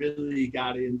really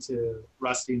got into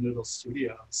Rusty Noodle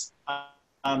Studios.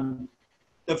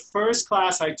 The first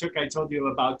class I took, I told you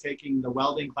about taking the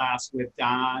welding class with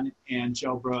Don and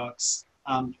Joe Brooks.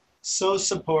 So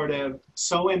supportive,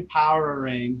 so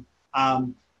empowering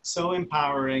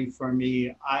for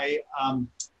me. I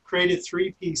created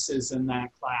 3 pieces in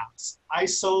that class. I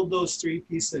sold those 3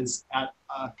 pieces at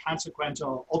a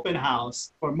consequential open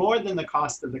house for more than the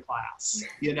cost of the class,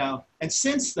 you know. And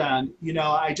since then, you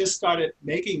know, I just started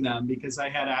making them because I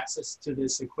had access to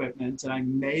this equipment, and I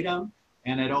made them.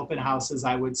 And at open houses,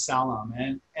 I would sell them.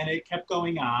 And it kept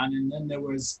going on. And then there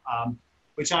was,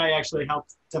 which I actually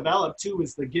helped develop too,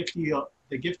 was the Gifty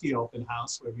open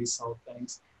house where we sold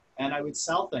things. And I would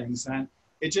sell things. And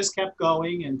it just kept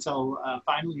going until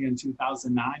finally in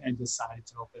 2009, I decided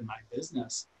to open my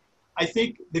business. I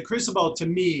think the Crucible, to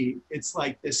me, it's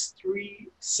like this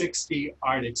 360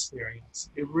 art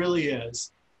experience. It really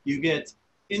is. You get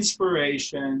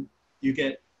inspiration, you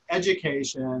get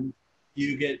education,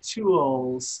 you get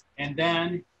tools, and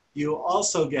then you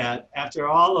also get, after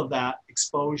all of that,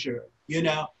 exposure, you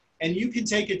know, and you can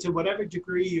take it to whatever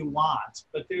degree you want,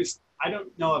 but I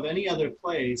don't know of any other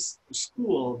place or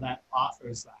school that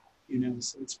offers that, you know,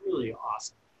 so it's really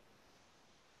awesome.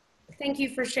 Thank you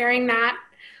for sharing that.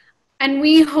 And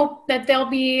we hope that there'll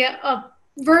be a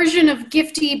version of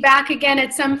Gifty back again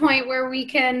at some point where we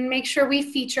can make sure we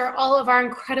feature all of our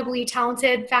incredibly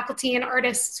talented faculty and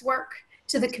artists' work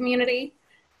to the community.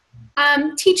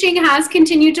 Teaching has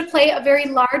continued to play a very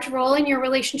large role in your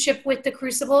relationship with the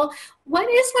Crucible. What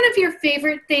is one of your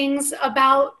favorite things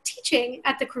about teaching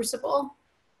at the Crucible?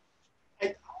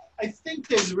 I think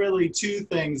there's really 2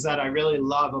 things that I really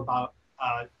love about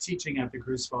teaching at the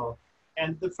Crucible.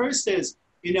 And the first is,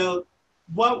 you know,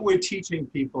 what we're teaching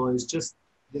people is just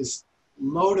this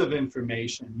load of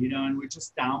information, you know, and we're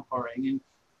just downpouring. And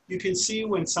you can see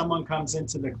when someone comes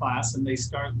into the class and they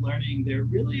start learning, they're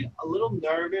really a little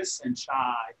nervous and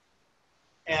shy,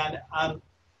 and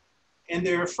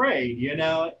they're afraid, you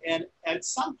know. And at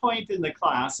some point in the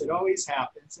class, it always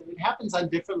happens, and it happens on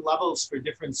different levels for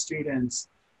different students.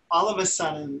 All of a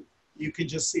sudden, you can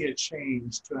just see a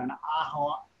change to an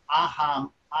aha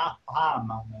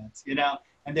moment, you know.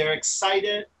 And they're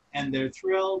excited and they're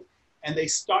thrilled, and they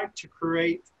start to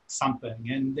create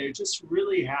something, and they're just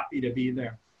really happy to be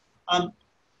there. On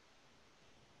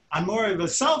more of a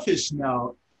selfish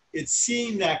note, it's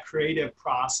seeing that creative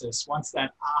process once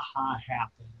that aha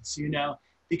happens, you know,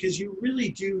 because you really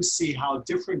do see how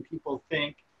different people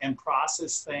think and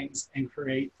process things and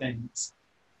create things.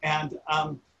 And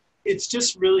it's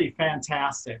just really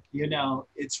fantastic. You know,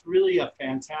 it's really a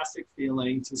fantastic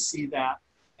feeling to see that.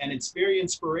 And it's very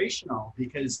inspirational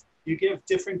because you give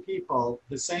different people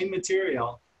the same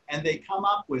material and they come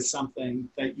up with something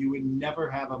that you would never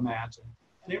have imagined.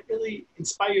 And it really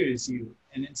inspires you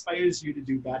and inspires you to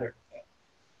do better.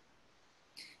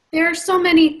 There are so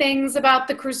many things about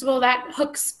the Crucible that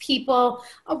hooks people.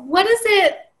 What is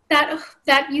it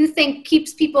that you think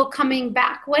keeps people coming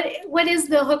back? What is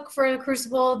the hook for the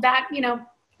Crucible that, you know,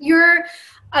 you're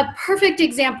a perfect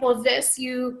example of this.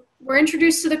 You were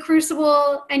introduced to the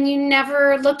Crucible and you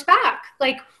never looked back.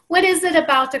 Like, what is it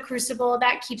about the Crucible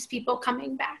that keeps people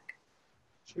coming back?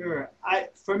 Sure.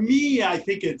 For me, I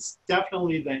think it's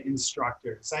definitely the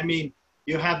instructors. I mean,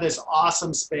 you have this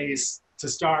awesome space to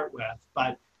start with,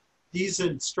 but these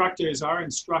instructors, our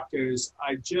instructors,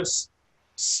 are just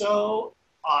so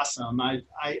awesome. I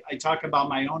talk about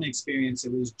my own experience.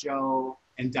 It was Joe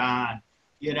and Don,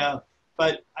 you know,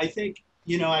 but I think,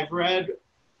 you know, I've read,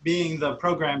 being the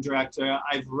program director,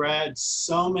 I've read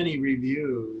so many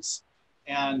reviews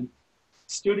and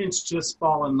students just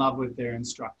fall in love with their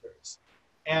instructors.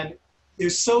 And they're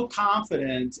so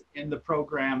confident in the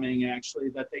programming actually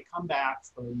that they come back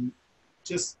for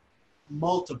just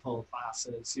multiple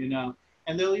classes, you know,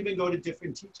 and they'll even go to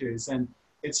different teachers. And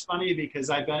it's funny because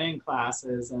I've been in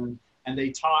classes and they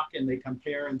talk and they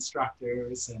compare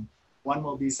instructors, and one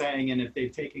will be saying, and if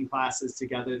they've taken classes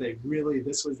together, they really,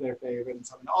 this was their favorite, and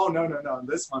someone, oh, no,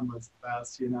 this one was the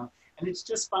best, you know, and it's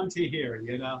just fun to hear,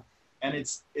 you know, and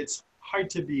it's hard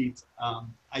to beat,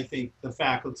 I think, the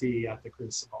faculty at the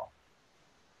Crucible.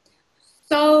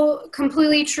 So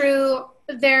completely true.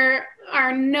 There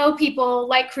are no people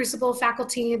like Crucible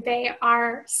faculty. They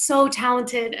are so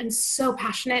talented and so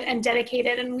passionate and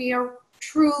dedicated, and we are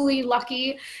truly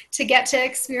lucky to get to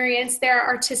experience their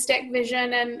artistic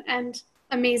vision and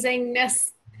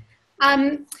amazingness.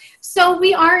 So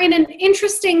we are in an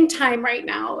interesting time right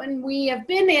now, and we have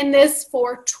been in this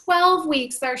for 12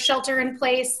 weeks, our shelter in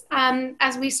place,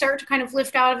 as we start to kind of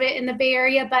lift out of it in the Bay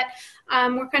Area, but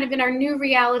we're kind of in our new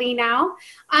reality now.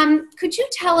 Could you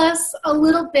tell us a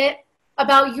little bit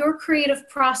about your creative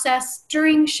process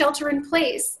during shelter in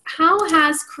place? How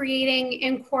has creating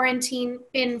in quarantine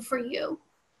been for you?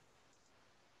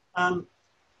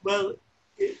 Well,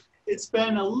 it's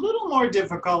been a little more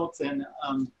difficult, and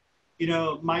you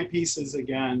know, my pieces,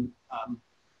 again,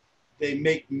 they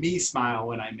make me smile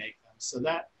when I make them, so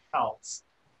that helps.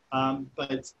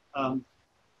 But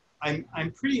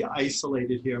I'm pretty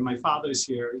isolated here. My father's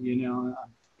here, you know,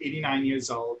 I'm 89 years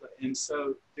old, and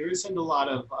so there isn't a lot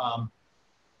of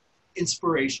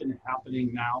inspiration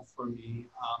happening now for me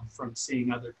from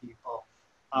seeing other people.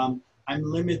 I'm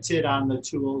limited on the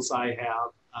tools I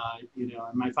have, you know,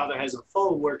 and my father has a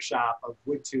full workshop of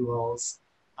wood tools,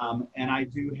 and I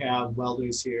do have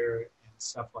welders here and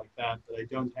stuff like that, but I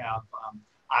don't have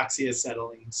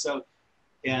oxyacetylene. So,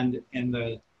 and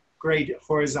the great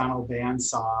horizontal band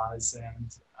saws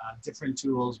and different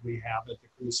tools we have at the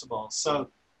Crucible. So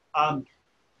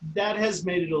that has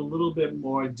made it a little bit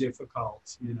more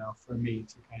difficult, you know, for me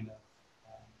to kind of,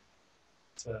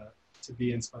 to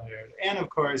be inspired. And of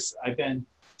course, I've been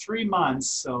 3 months,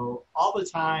 so all the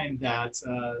time that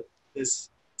this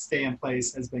stay in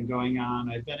place has been going on,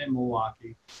 I've been in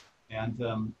Milwaukee,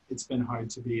 and it's been hard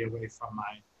to be away from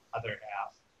my other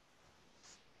half.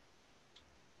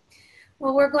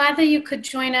 Well, we're glad that you could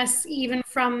join us even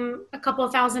from a couple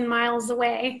of thousand miles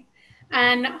away,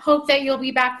 and hope that you'll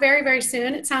be back very, very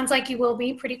soon. It sounds like you will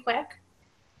be pretty quick.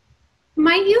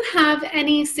 Might you have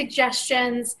any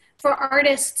suggestions for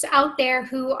artists out there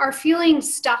who are feeling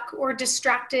stuck or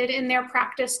distracted in their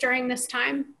practice during this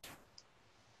time?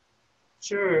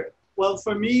 Sure. Well,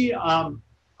 for me,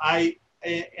 I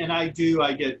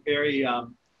get very,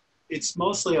 it's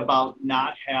mostly about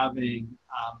not having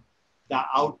the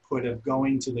output of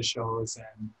going to the shows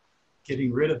and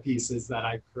getting rid of pieces that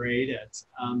I've created.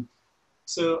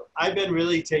 So I've been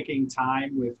really taking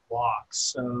time with walks.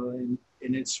 So,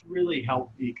 and it's really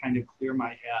helped me kind of clear my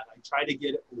head. I try to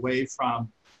get away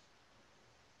from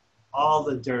all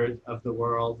the dirt of the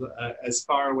world as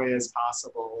far away as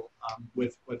possible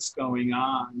with what's going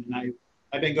on. And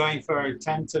I've been going for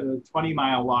 10 to 20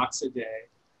 mile walks a day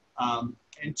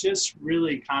and just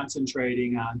really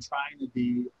concentrating on trying to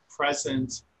be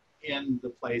present in the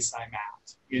place I'm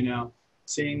at, you know,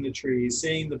 seeing the trees,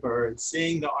 seeing the birds,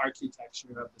 seeing the architecture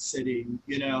of the city,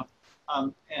 you know.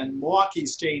 And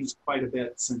Milwaukee's changed quite a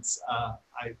bit since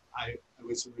I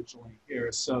was originally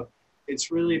here. So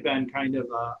it's really been kind of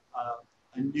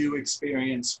a new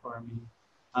experience for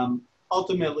me.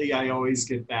 ultimately, I always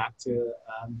get back to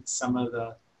some of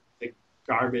the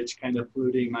garbage kind of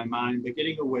polluting my mind, but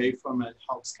getting away from it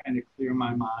helps kind of clear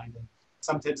my mind. And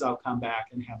sometimes I'll come back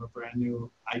and have a brand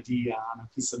new idea on a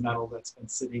piece of metal that's been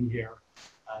sitting here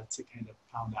to kind of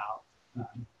pound out.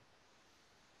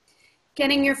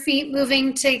 Getting your feet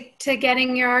moving to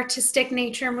getting your artistic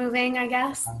nature moving, I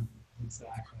guess.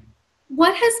 Exactly.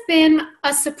 What has been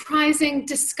a surprising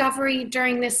discovery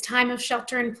during this time of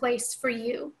shelter in place for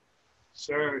you?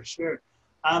 Sure.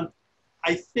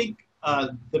 I think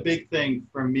the big thing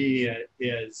for me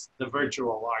is the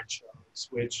virtual art shows,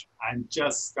 which I'm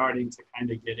just starting to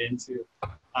kind of get into.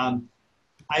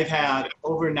 I've had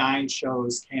over 9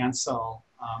 shows cancel,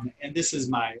 and this is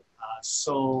my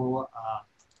sole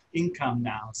income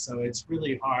now, so it's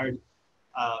really hard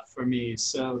for me.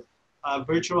 So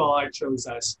virtual art shows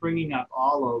are springing up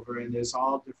all over, and there's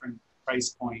all different price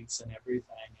points and everything.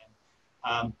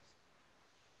 And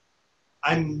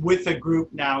I'm with a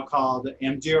group now called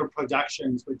Amdir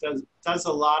Productions, which does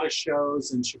a lot of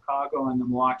shows in Chicago and the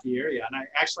Milwaukee area. And I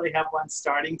actually have one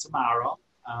starting tomorrow.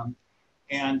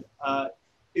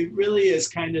 It really is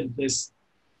kind of this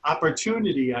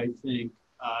opportunity, I think,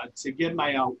 to get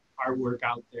my artwork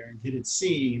out there and get it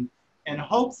seen, and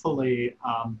hopefully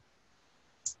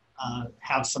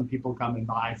have some people come and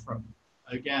buy from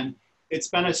it. Again, it's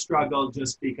been a struggle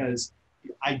just because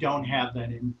I don't have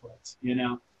that input, you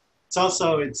know.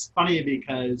 It's funny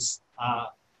because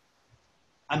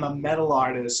I'm a metal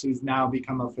artist who's now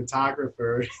become a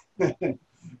photographer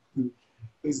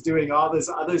who's doing all this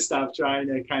other stuff, trying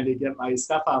to kind of get my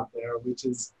stuff out there, which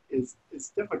is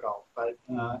difficult, but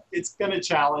it's been a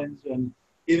challenge. And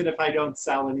even if I don't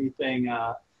sell anything,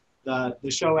 the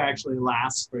show actually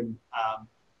lasts for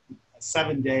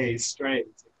 7 days straight.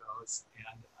 It goes,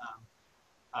 and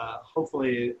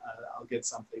hopefully I'll get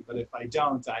something. But if I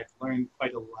don't, I've learned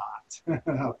quite a lot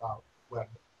about web.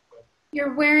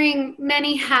 You're wearing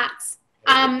many hats.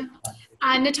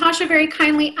 Natasha very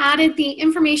kindly added the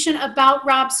information about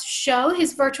Rob's show,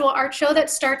 his virtual art show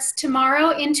that starts tomorrow,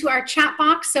 into our chat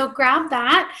box, so grab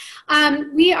that.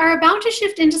 We are about to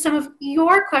shift into some of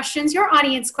your questions, your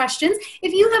audience questions.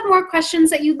 If you have more questions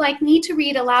that you'd like me to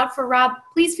read aloud for Rob,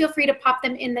 please feel free to pop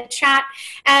them in the chat.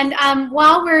 And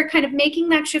while we're kind of making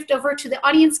that shift over to the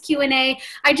audience Q&A,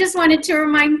 I just wanted to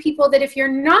remind people that if you're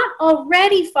not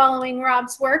already following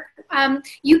Rob's work,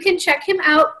 you can check him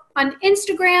out on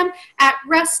Instagram at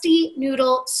Rusty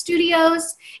Noodle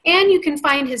Studios, and you can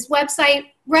find his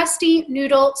website,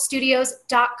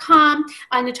 rustynoodlestudios.com.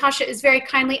 Natasha is very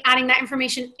kindly adding that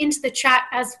information into the chat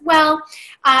as well.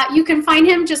 You can find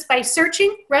him just by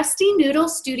searching Rusty Noodle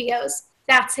Studios.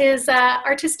 That's his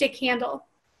artistic handle.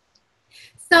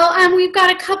 So we've got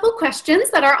a couple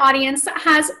questions that our audience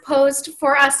has posed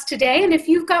for us today, and if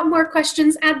you've got more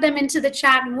questions, add them into the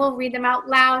chat and we'll read them out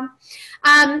loud.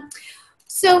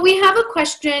 So we have a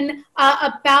question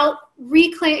about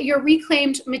your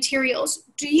reclaimed materials.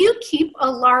 Do you keep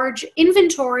a large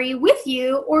inventory with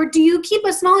you, or do you keep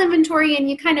a small inventory and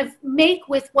you kind of make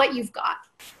with what you've got?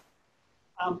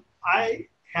 I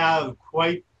have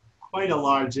quite a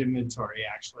large inventory,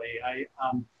 actually.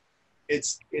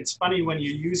 It's funny, when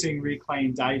you're using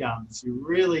reclaimed items, you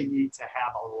really need to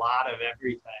have a lot of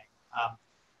everything.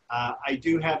 I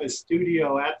do have a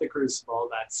studio at the Crucible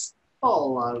that's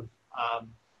full of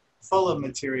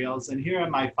materials, and here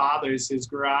at my father's, his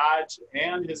garage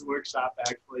and his workshop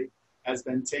actually has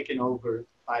been taken over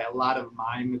by a lot of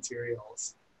my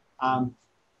materials.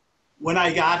 When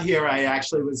I got here, I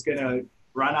actually was gonna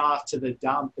run off to the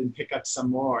dump and pick up some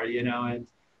more, you know, and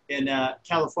in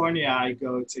California, I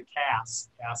go to Cass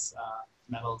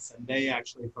Metals, and they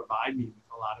actually provide me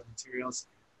with a lot of materials.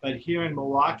 But here in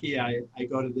Milwaukee, I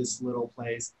go to this little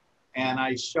place, and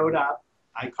I showed up.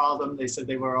 I called them, they said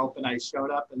they were open. I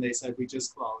showed up and they said, we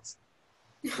just closed.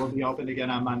 We'll be open again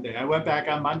on Monday. I went back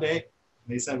on Monday and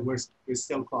they said, we're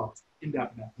still closed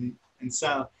indefinitely. And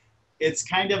so it's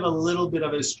kind of a little bit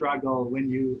of a struggle when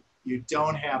you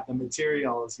don't have the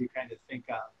materials you kind of think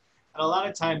of. And a lot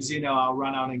of times, you know, I'll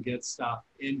run out and get stuff.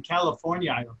 In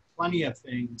California, I have plenty of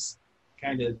things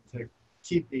kind of to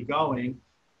keep me going.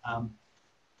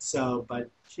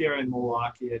 But here in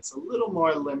Milwaukee, it's a little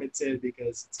more limited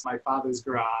because it's my father's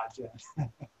garage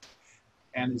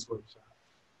and his workshop.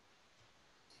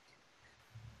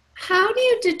 How do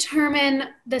you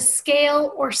determine the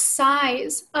scale or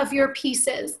size of your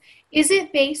pieces? Is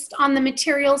it based on the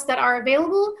materials that are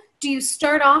available? Do you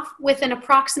start off with an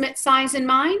approximate size in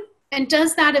mind? And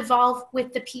does that evolve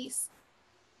with the piece?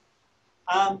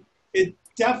 It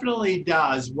definitely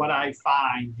does, what I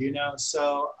find, you know.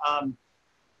 So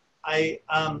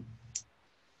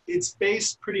it's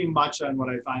based pretty much on what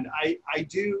I find. I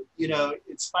do, you know,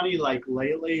 it's funny, like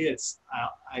lately it's,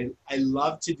 I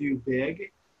love to do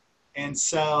big. And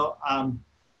so,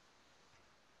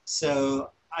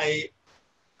 so I,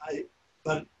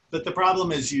 but the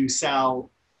problem is you sell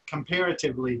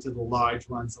comparatively to the large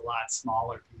ones, a lot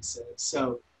smaller pieces.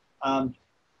 So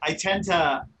I tend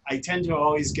to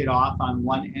always get off on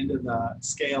one end of the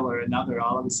scale or another.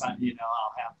 All of a sudden, you know,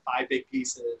 I'll have 5 big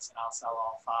pieces and I'll sell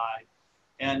all 5.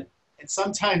 And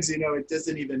sometimes, you know, it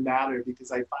doesn't even matter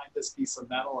because I find this piece of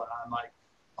metal and I'm like,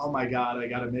 oh my God, I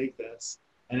got to make this.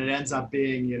 And it ends up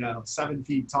being, you know, 7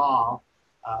 feet tall,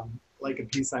 like a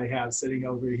piece I have sitting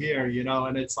over here, you know,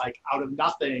 and it's like out of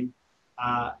nothing,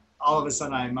 all of a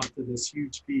sudden I'm up to this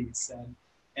huge piece.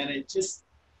 And it just,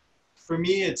 for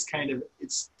me, it's kind of,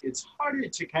 it's harder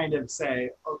to kind of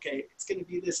say, okay, it's going to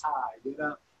be this high, you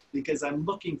know, because I'm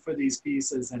looking for these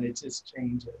pieces and it just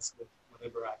changes with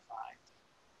whatever I find.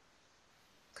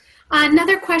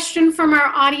 Another question from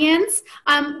our audience.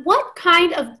 What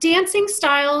kind of dancing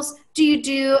styles do you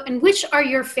do and which are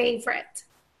your favorite?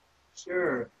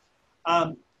 Sure.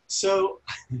 So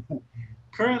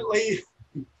currently,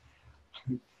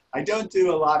 I don't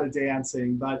do a lot of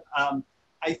dancing, but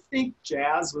I think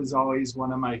jazz was always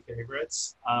one of my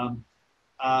favorites.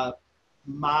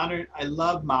 Modern, I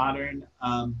love modern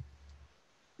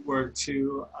work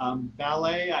too.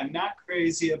 Ballet, I'm not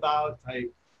crazy about.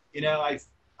 You know, I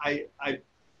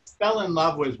fell in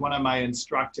love with one of my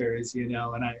instructors, you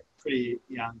know, and pretty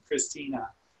young, Christina.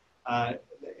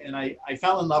 And I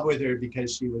fell in love with her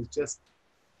because she was just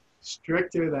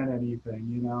stricter than anything,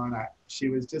 you know, and she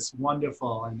was just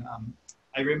wonderful. And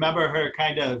I remember her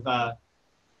kind of,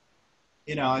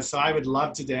 you know, so I would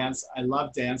love to dance. I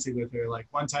loved dancing with her. Like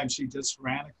one time she just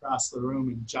ran across the room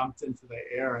and jumped into the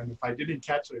air. And if I didn't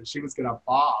catch her, she was going to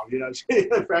fall, you know, she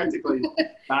practically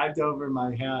dived over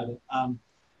my head.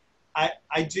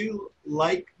 I do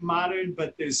like modern,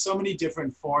 but there's so many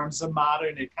different forms of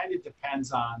modern. It kind of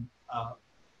depends on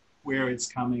where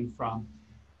it's coming from.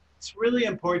 It's really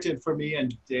important for me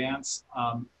in dance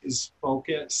is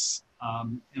focus.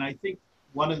 And I think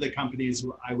one of the companies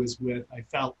I was with, I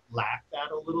felt lacked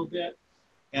that a little bit,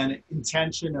 and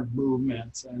intention of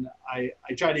movement. And I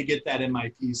try to get that in my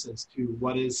pieces too.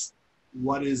 What is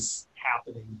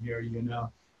happening here, you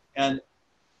know? And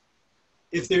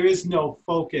if there is no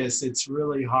focus, it's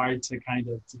really hard to kind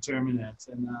of determine it.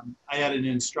 And I had an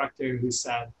instructor who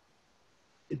said,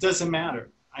 it doesn't matter,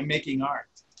 I'm making art,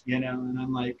 you know? And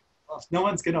I'm like, well, if no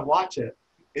one's gonna watch it,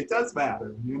 it does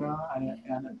matter, you know?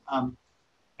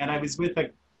 And I was with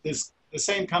the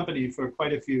same company for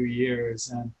quite a few years.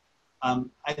 And I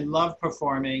love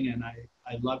performing and I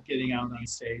love getting out on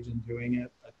stage and doing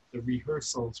it, but the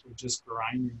rehearsals were just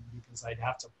grinding because I'd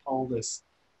have to pull this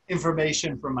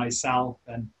information for myself.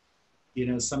 And, you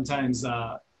know, sometimes,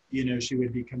 you know, she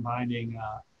would be combining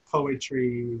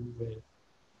poetry with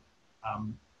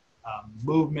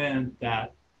movement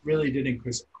that really didn't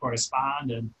correspond,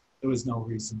 and there was no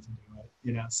reason to do it,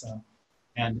 you know, so,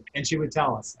 and she would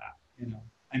tell us that, you know,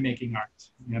 I'm making art,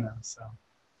 you know, so.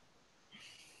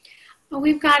 Well,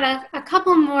 we've got a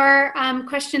couple more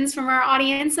questions from our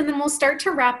audience, and then we'll start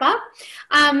to wrap up.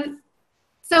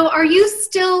 So are you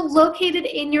still located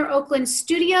in your Oakland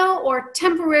studio or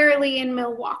temporarily in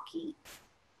Milwaukee?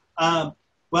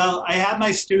 Well, I have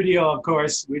my studio, of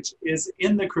course, which is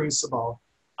in the Crucible.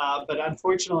 But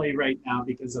unfortunately right now,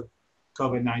 because of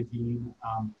COVID-19,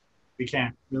 we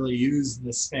can't really use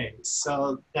the space.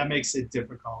 So that makes it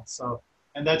difficult. So,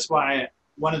 and that's why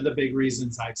one of the big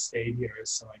reasons I've stayed here is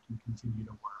so I can continue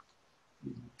to work.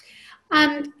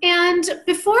 And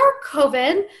before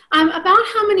COVID, about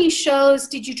how many shows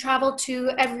did you travel to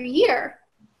every year?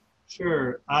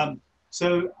 Sure.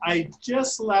 So I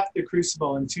just left the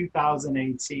Crucible in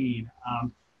 2018.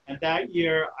 And that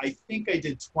year, I think I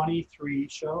did 23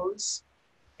 shows.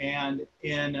 And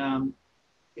in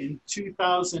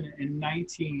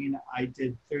 2019, I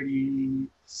did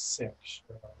 36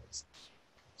 shows.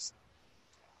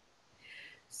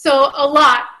 So a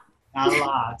lot. A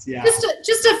lot, yeah.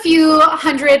 Just a few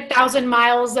 100,000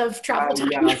 miles of travel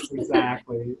time. Yes,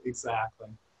 exactly, exactly.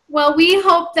 Well, we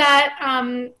hope that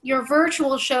your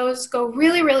virtual shows go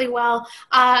really, really well.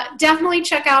 Definitely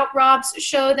check out Rob's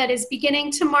show that is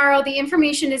beginning tomorrow. The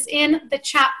information is in the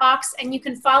chat box, and you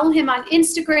can follow him on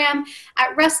Instagram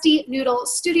at Rusty Noodle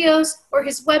Studios or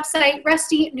his website,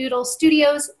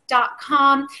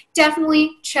 rustynoodlestudios.com.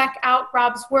 Definitely check out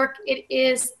Rob's work. It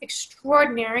is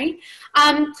extraordinary.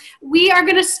 We are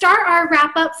going to start our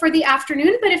wrap up for the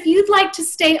afternoon, but if you'd like to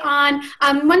stay on,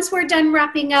 once we're done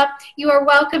wrapping up, you are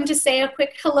welcome welcome to say a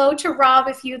quick hello to Rob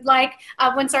if you'd like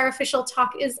once our official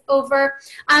talk is over.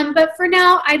 But for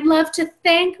now, I'd love to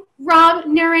thank Rob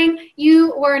Nehring.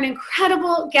 You were an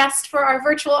incredible guest for our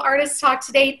virtual artist talk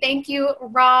today. Thank you,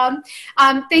 Rob.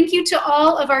 Thank you to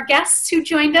all of our guests who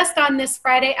joined us on this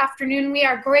Friday afternoon. We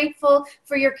are grateful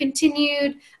for your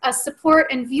continued support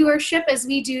and viewership as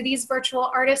we do these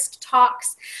virtual artist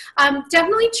talks.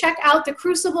 Definitely check out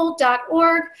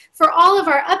thecrucible.org for all of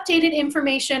our updated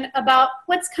information about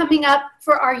what's coming up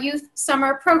for our youth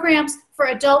summer programs, for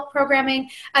adult programming,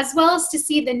 as well as to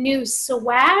see the new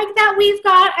swag that we've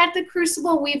got at the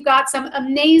Crucible. We've got some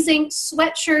amazing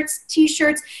sweatshirts,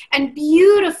 t-shirts, and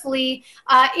beautifully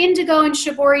indigo and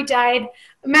shibori dyed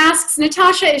masks.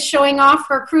 Natasha is showing off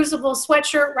her Crucible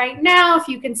sweatshirt right now, if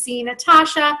you can see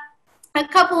Natasha. A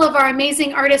couple of our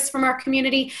amazing artists from our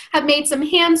community have made some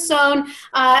hand-sewn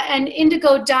and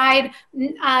indigo dyed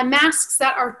masks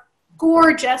that are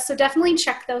gorgeous, so definitely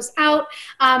check those out.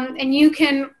 And you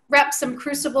can rep some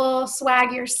Crucible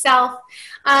swag yourself.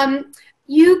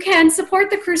 You can support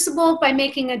the Crucible by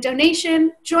making a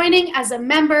donation, joining as a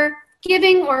member,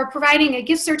 giving or providing a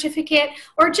gift certificate,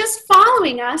 or just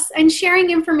following us and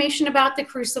sharing information about the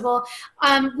Crucible.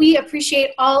 We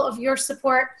appreciate all of your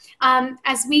support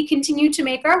as we continue to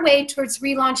make our way towards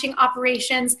relaunching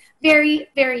operations very,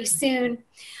 very soon.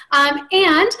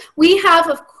 And we have,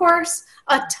 of course,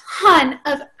 a ton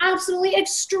of absolutely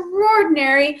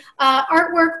extraordinary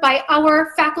artwork by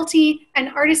our faculty and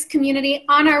artist community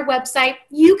on our website.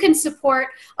 You can support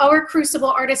our Crucible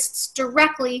artists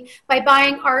directly by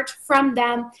buying art from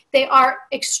them. They are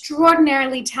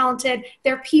extraordinarily talented.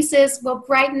 Their pieces will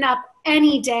brighten up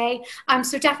any day.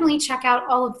 So definitely check out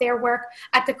all of their work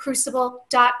at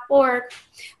thecrucible.org.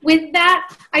 With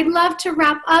that, I'd love to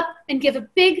wrap up and give a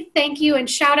big thank you and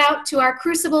shout out to our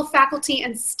Crucible faculty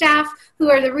and staff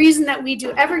who are the reason that we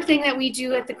do everything that we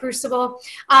do at the Crucible.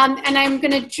 And I'm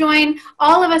going to join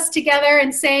all of us together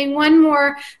in saying one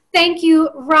more thank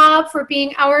you, Rob, for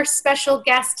being our special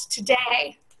guest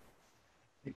today.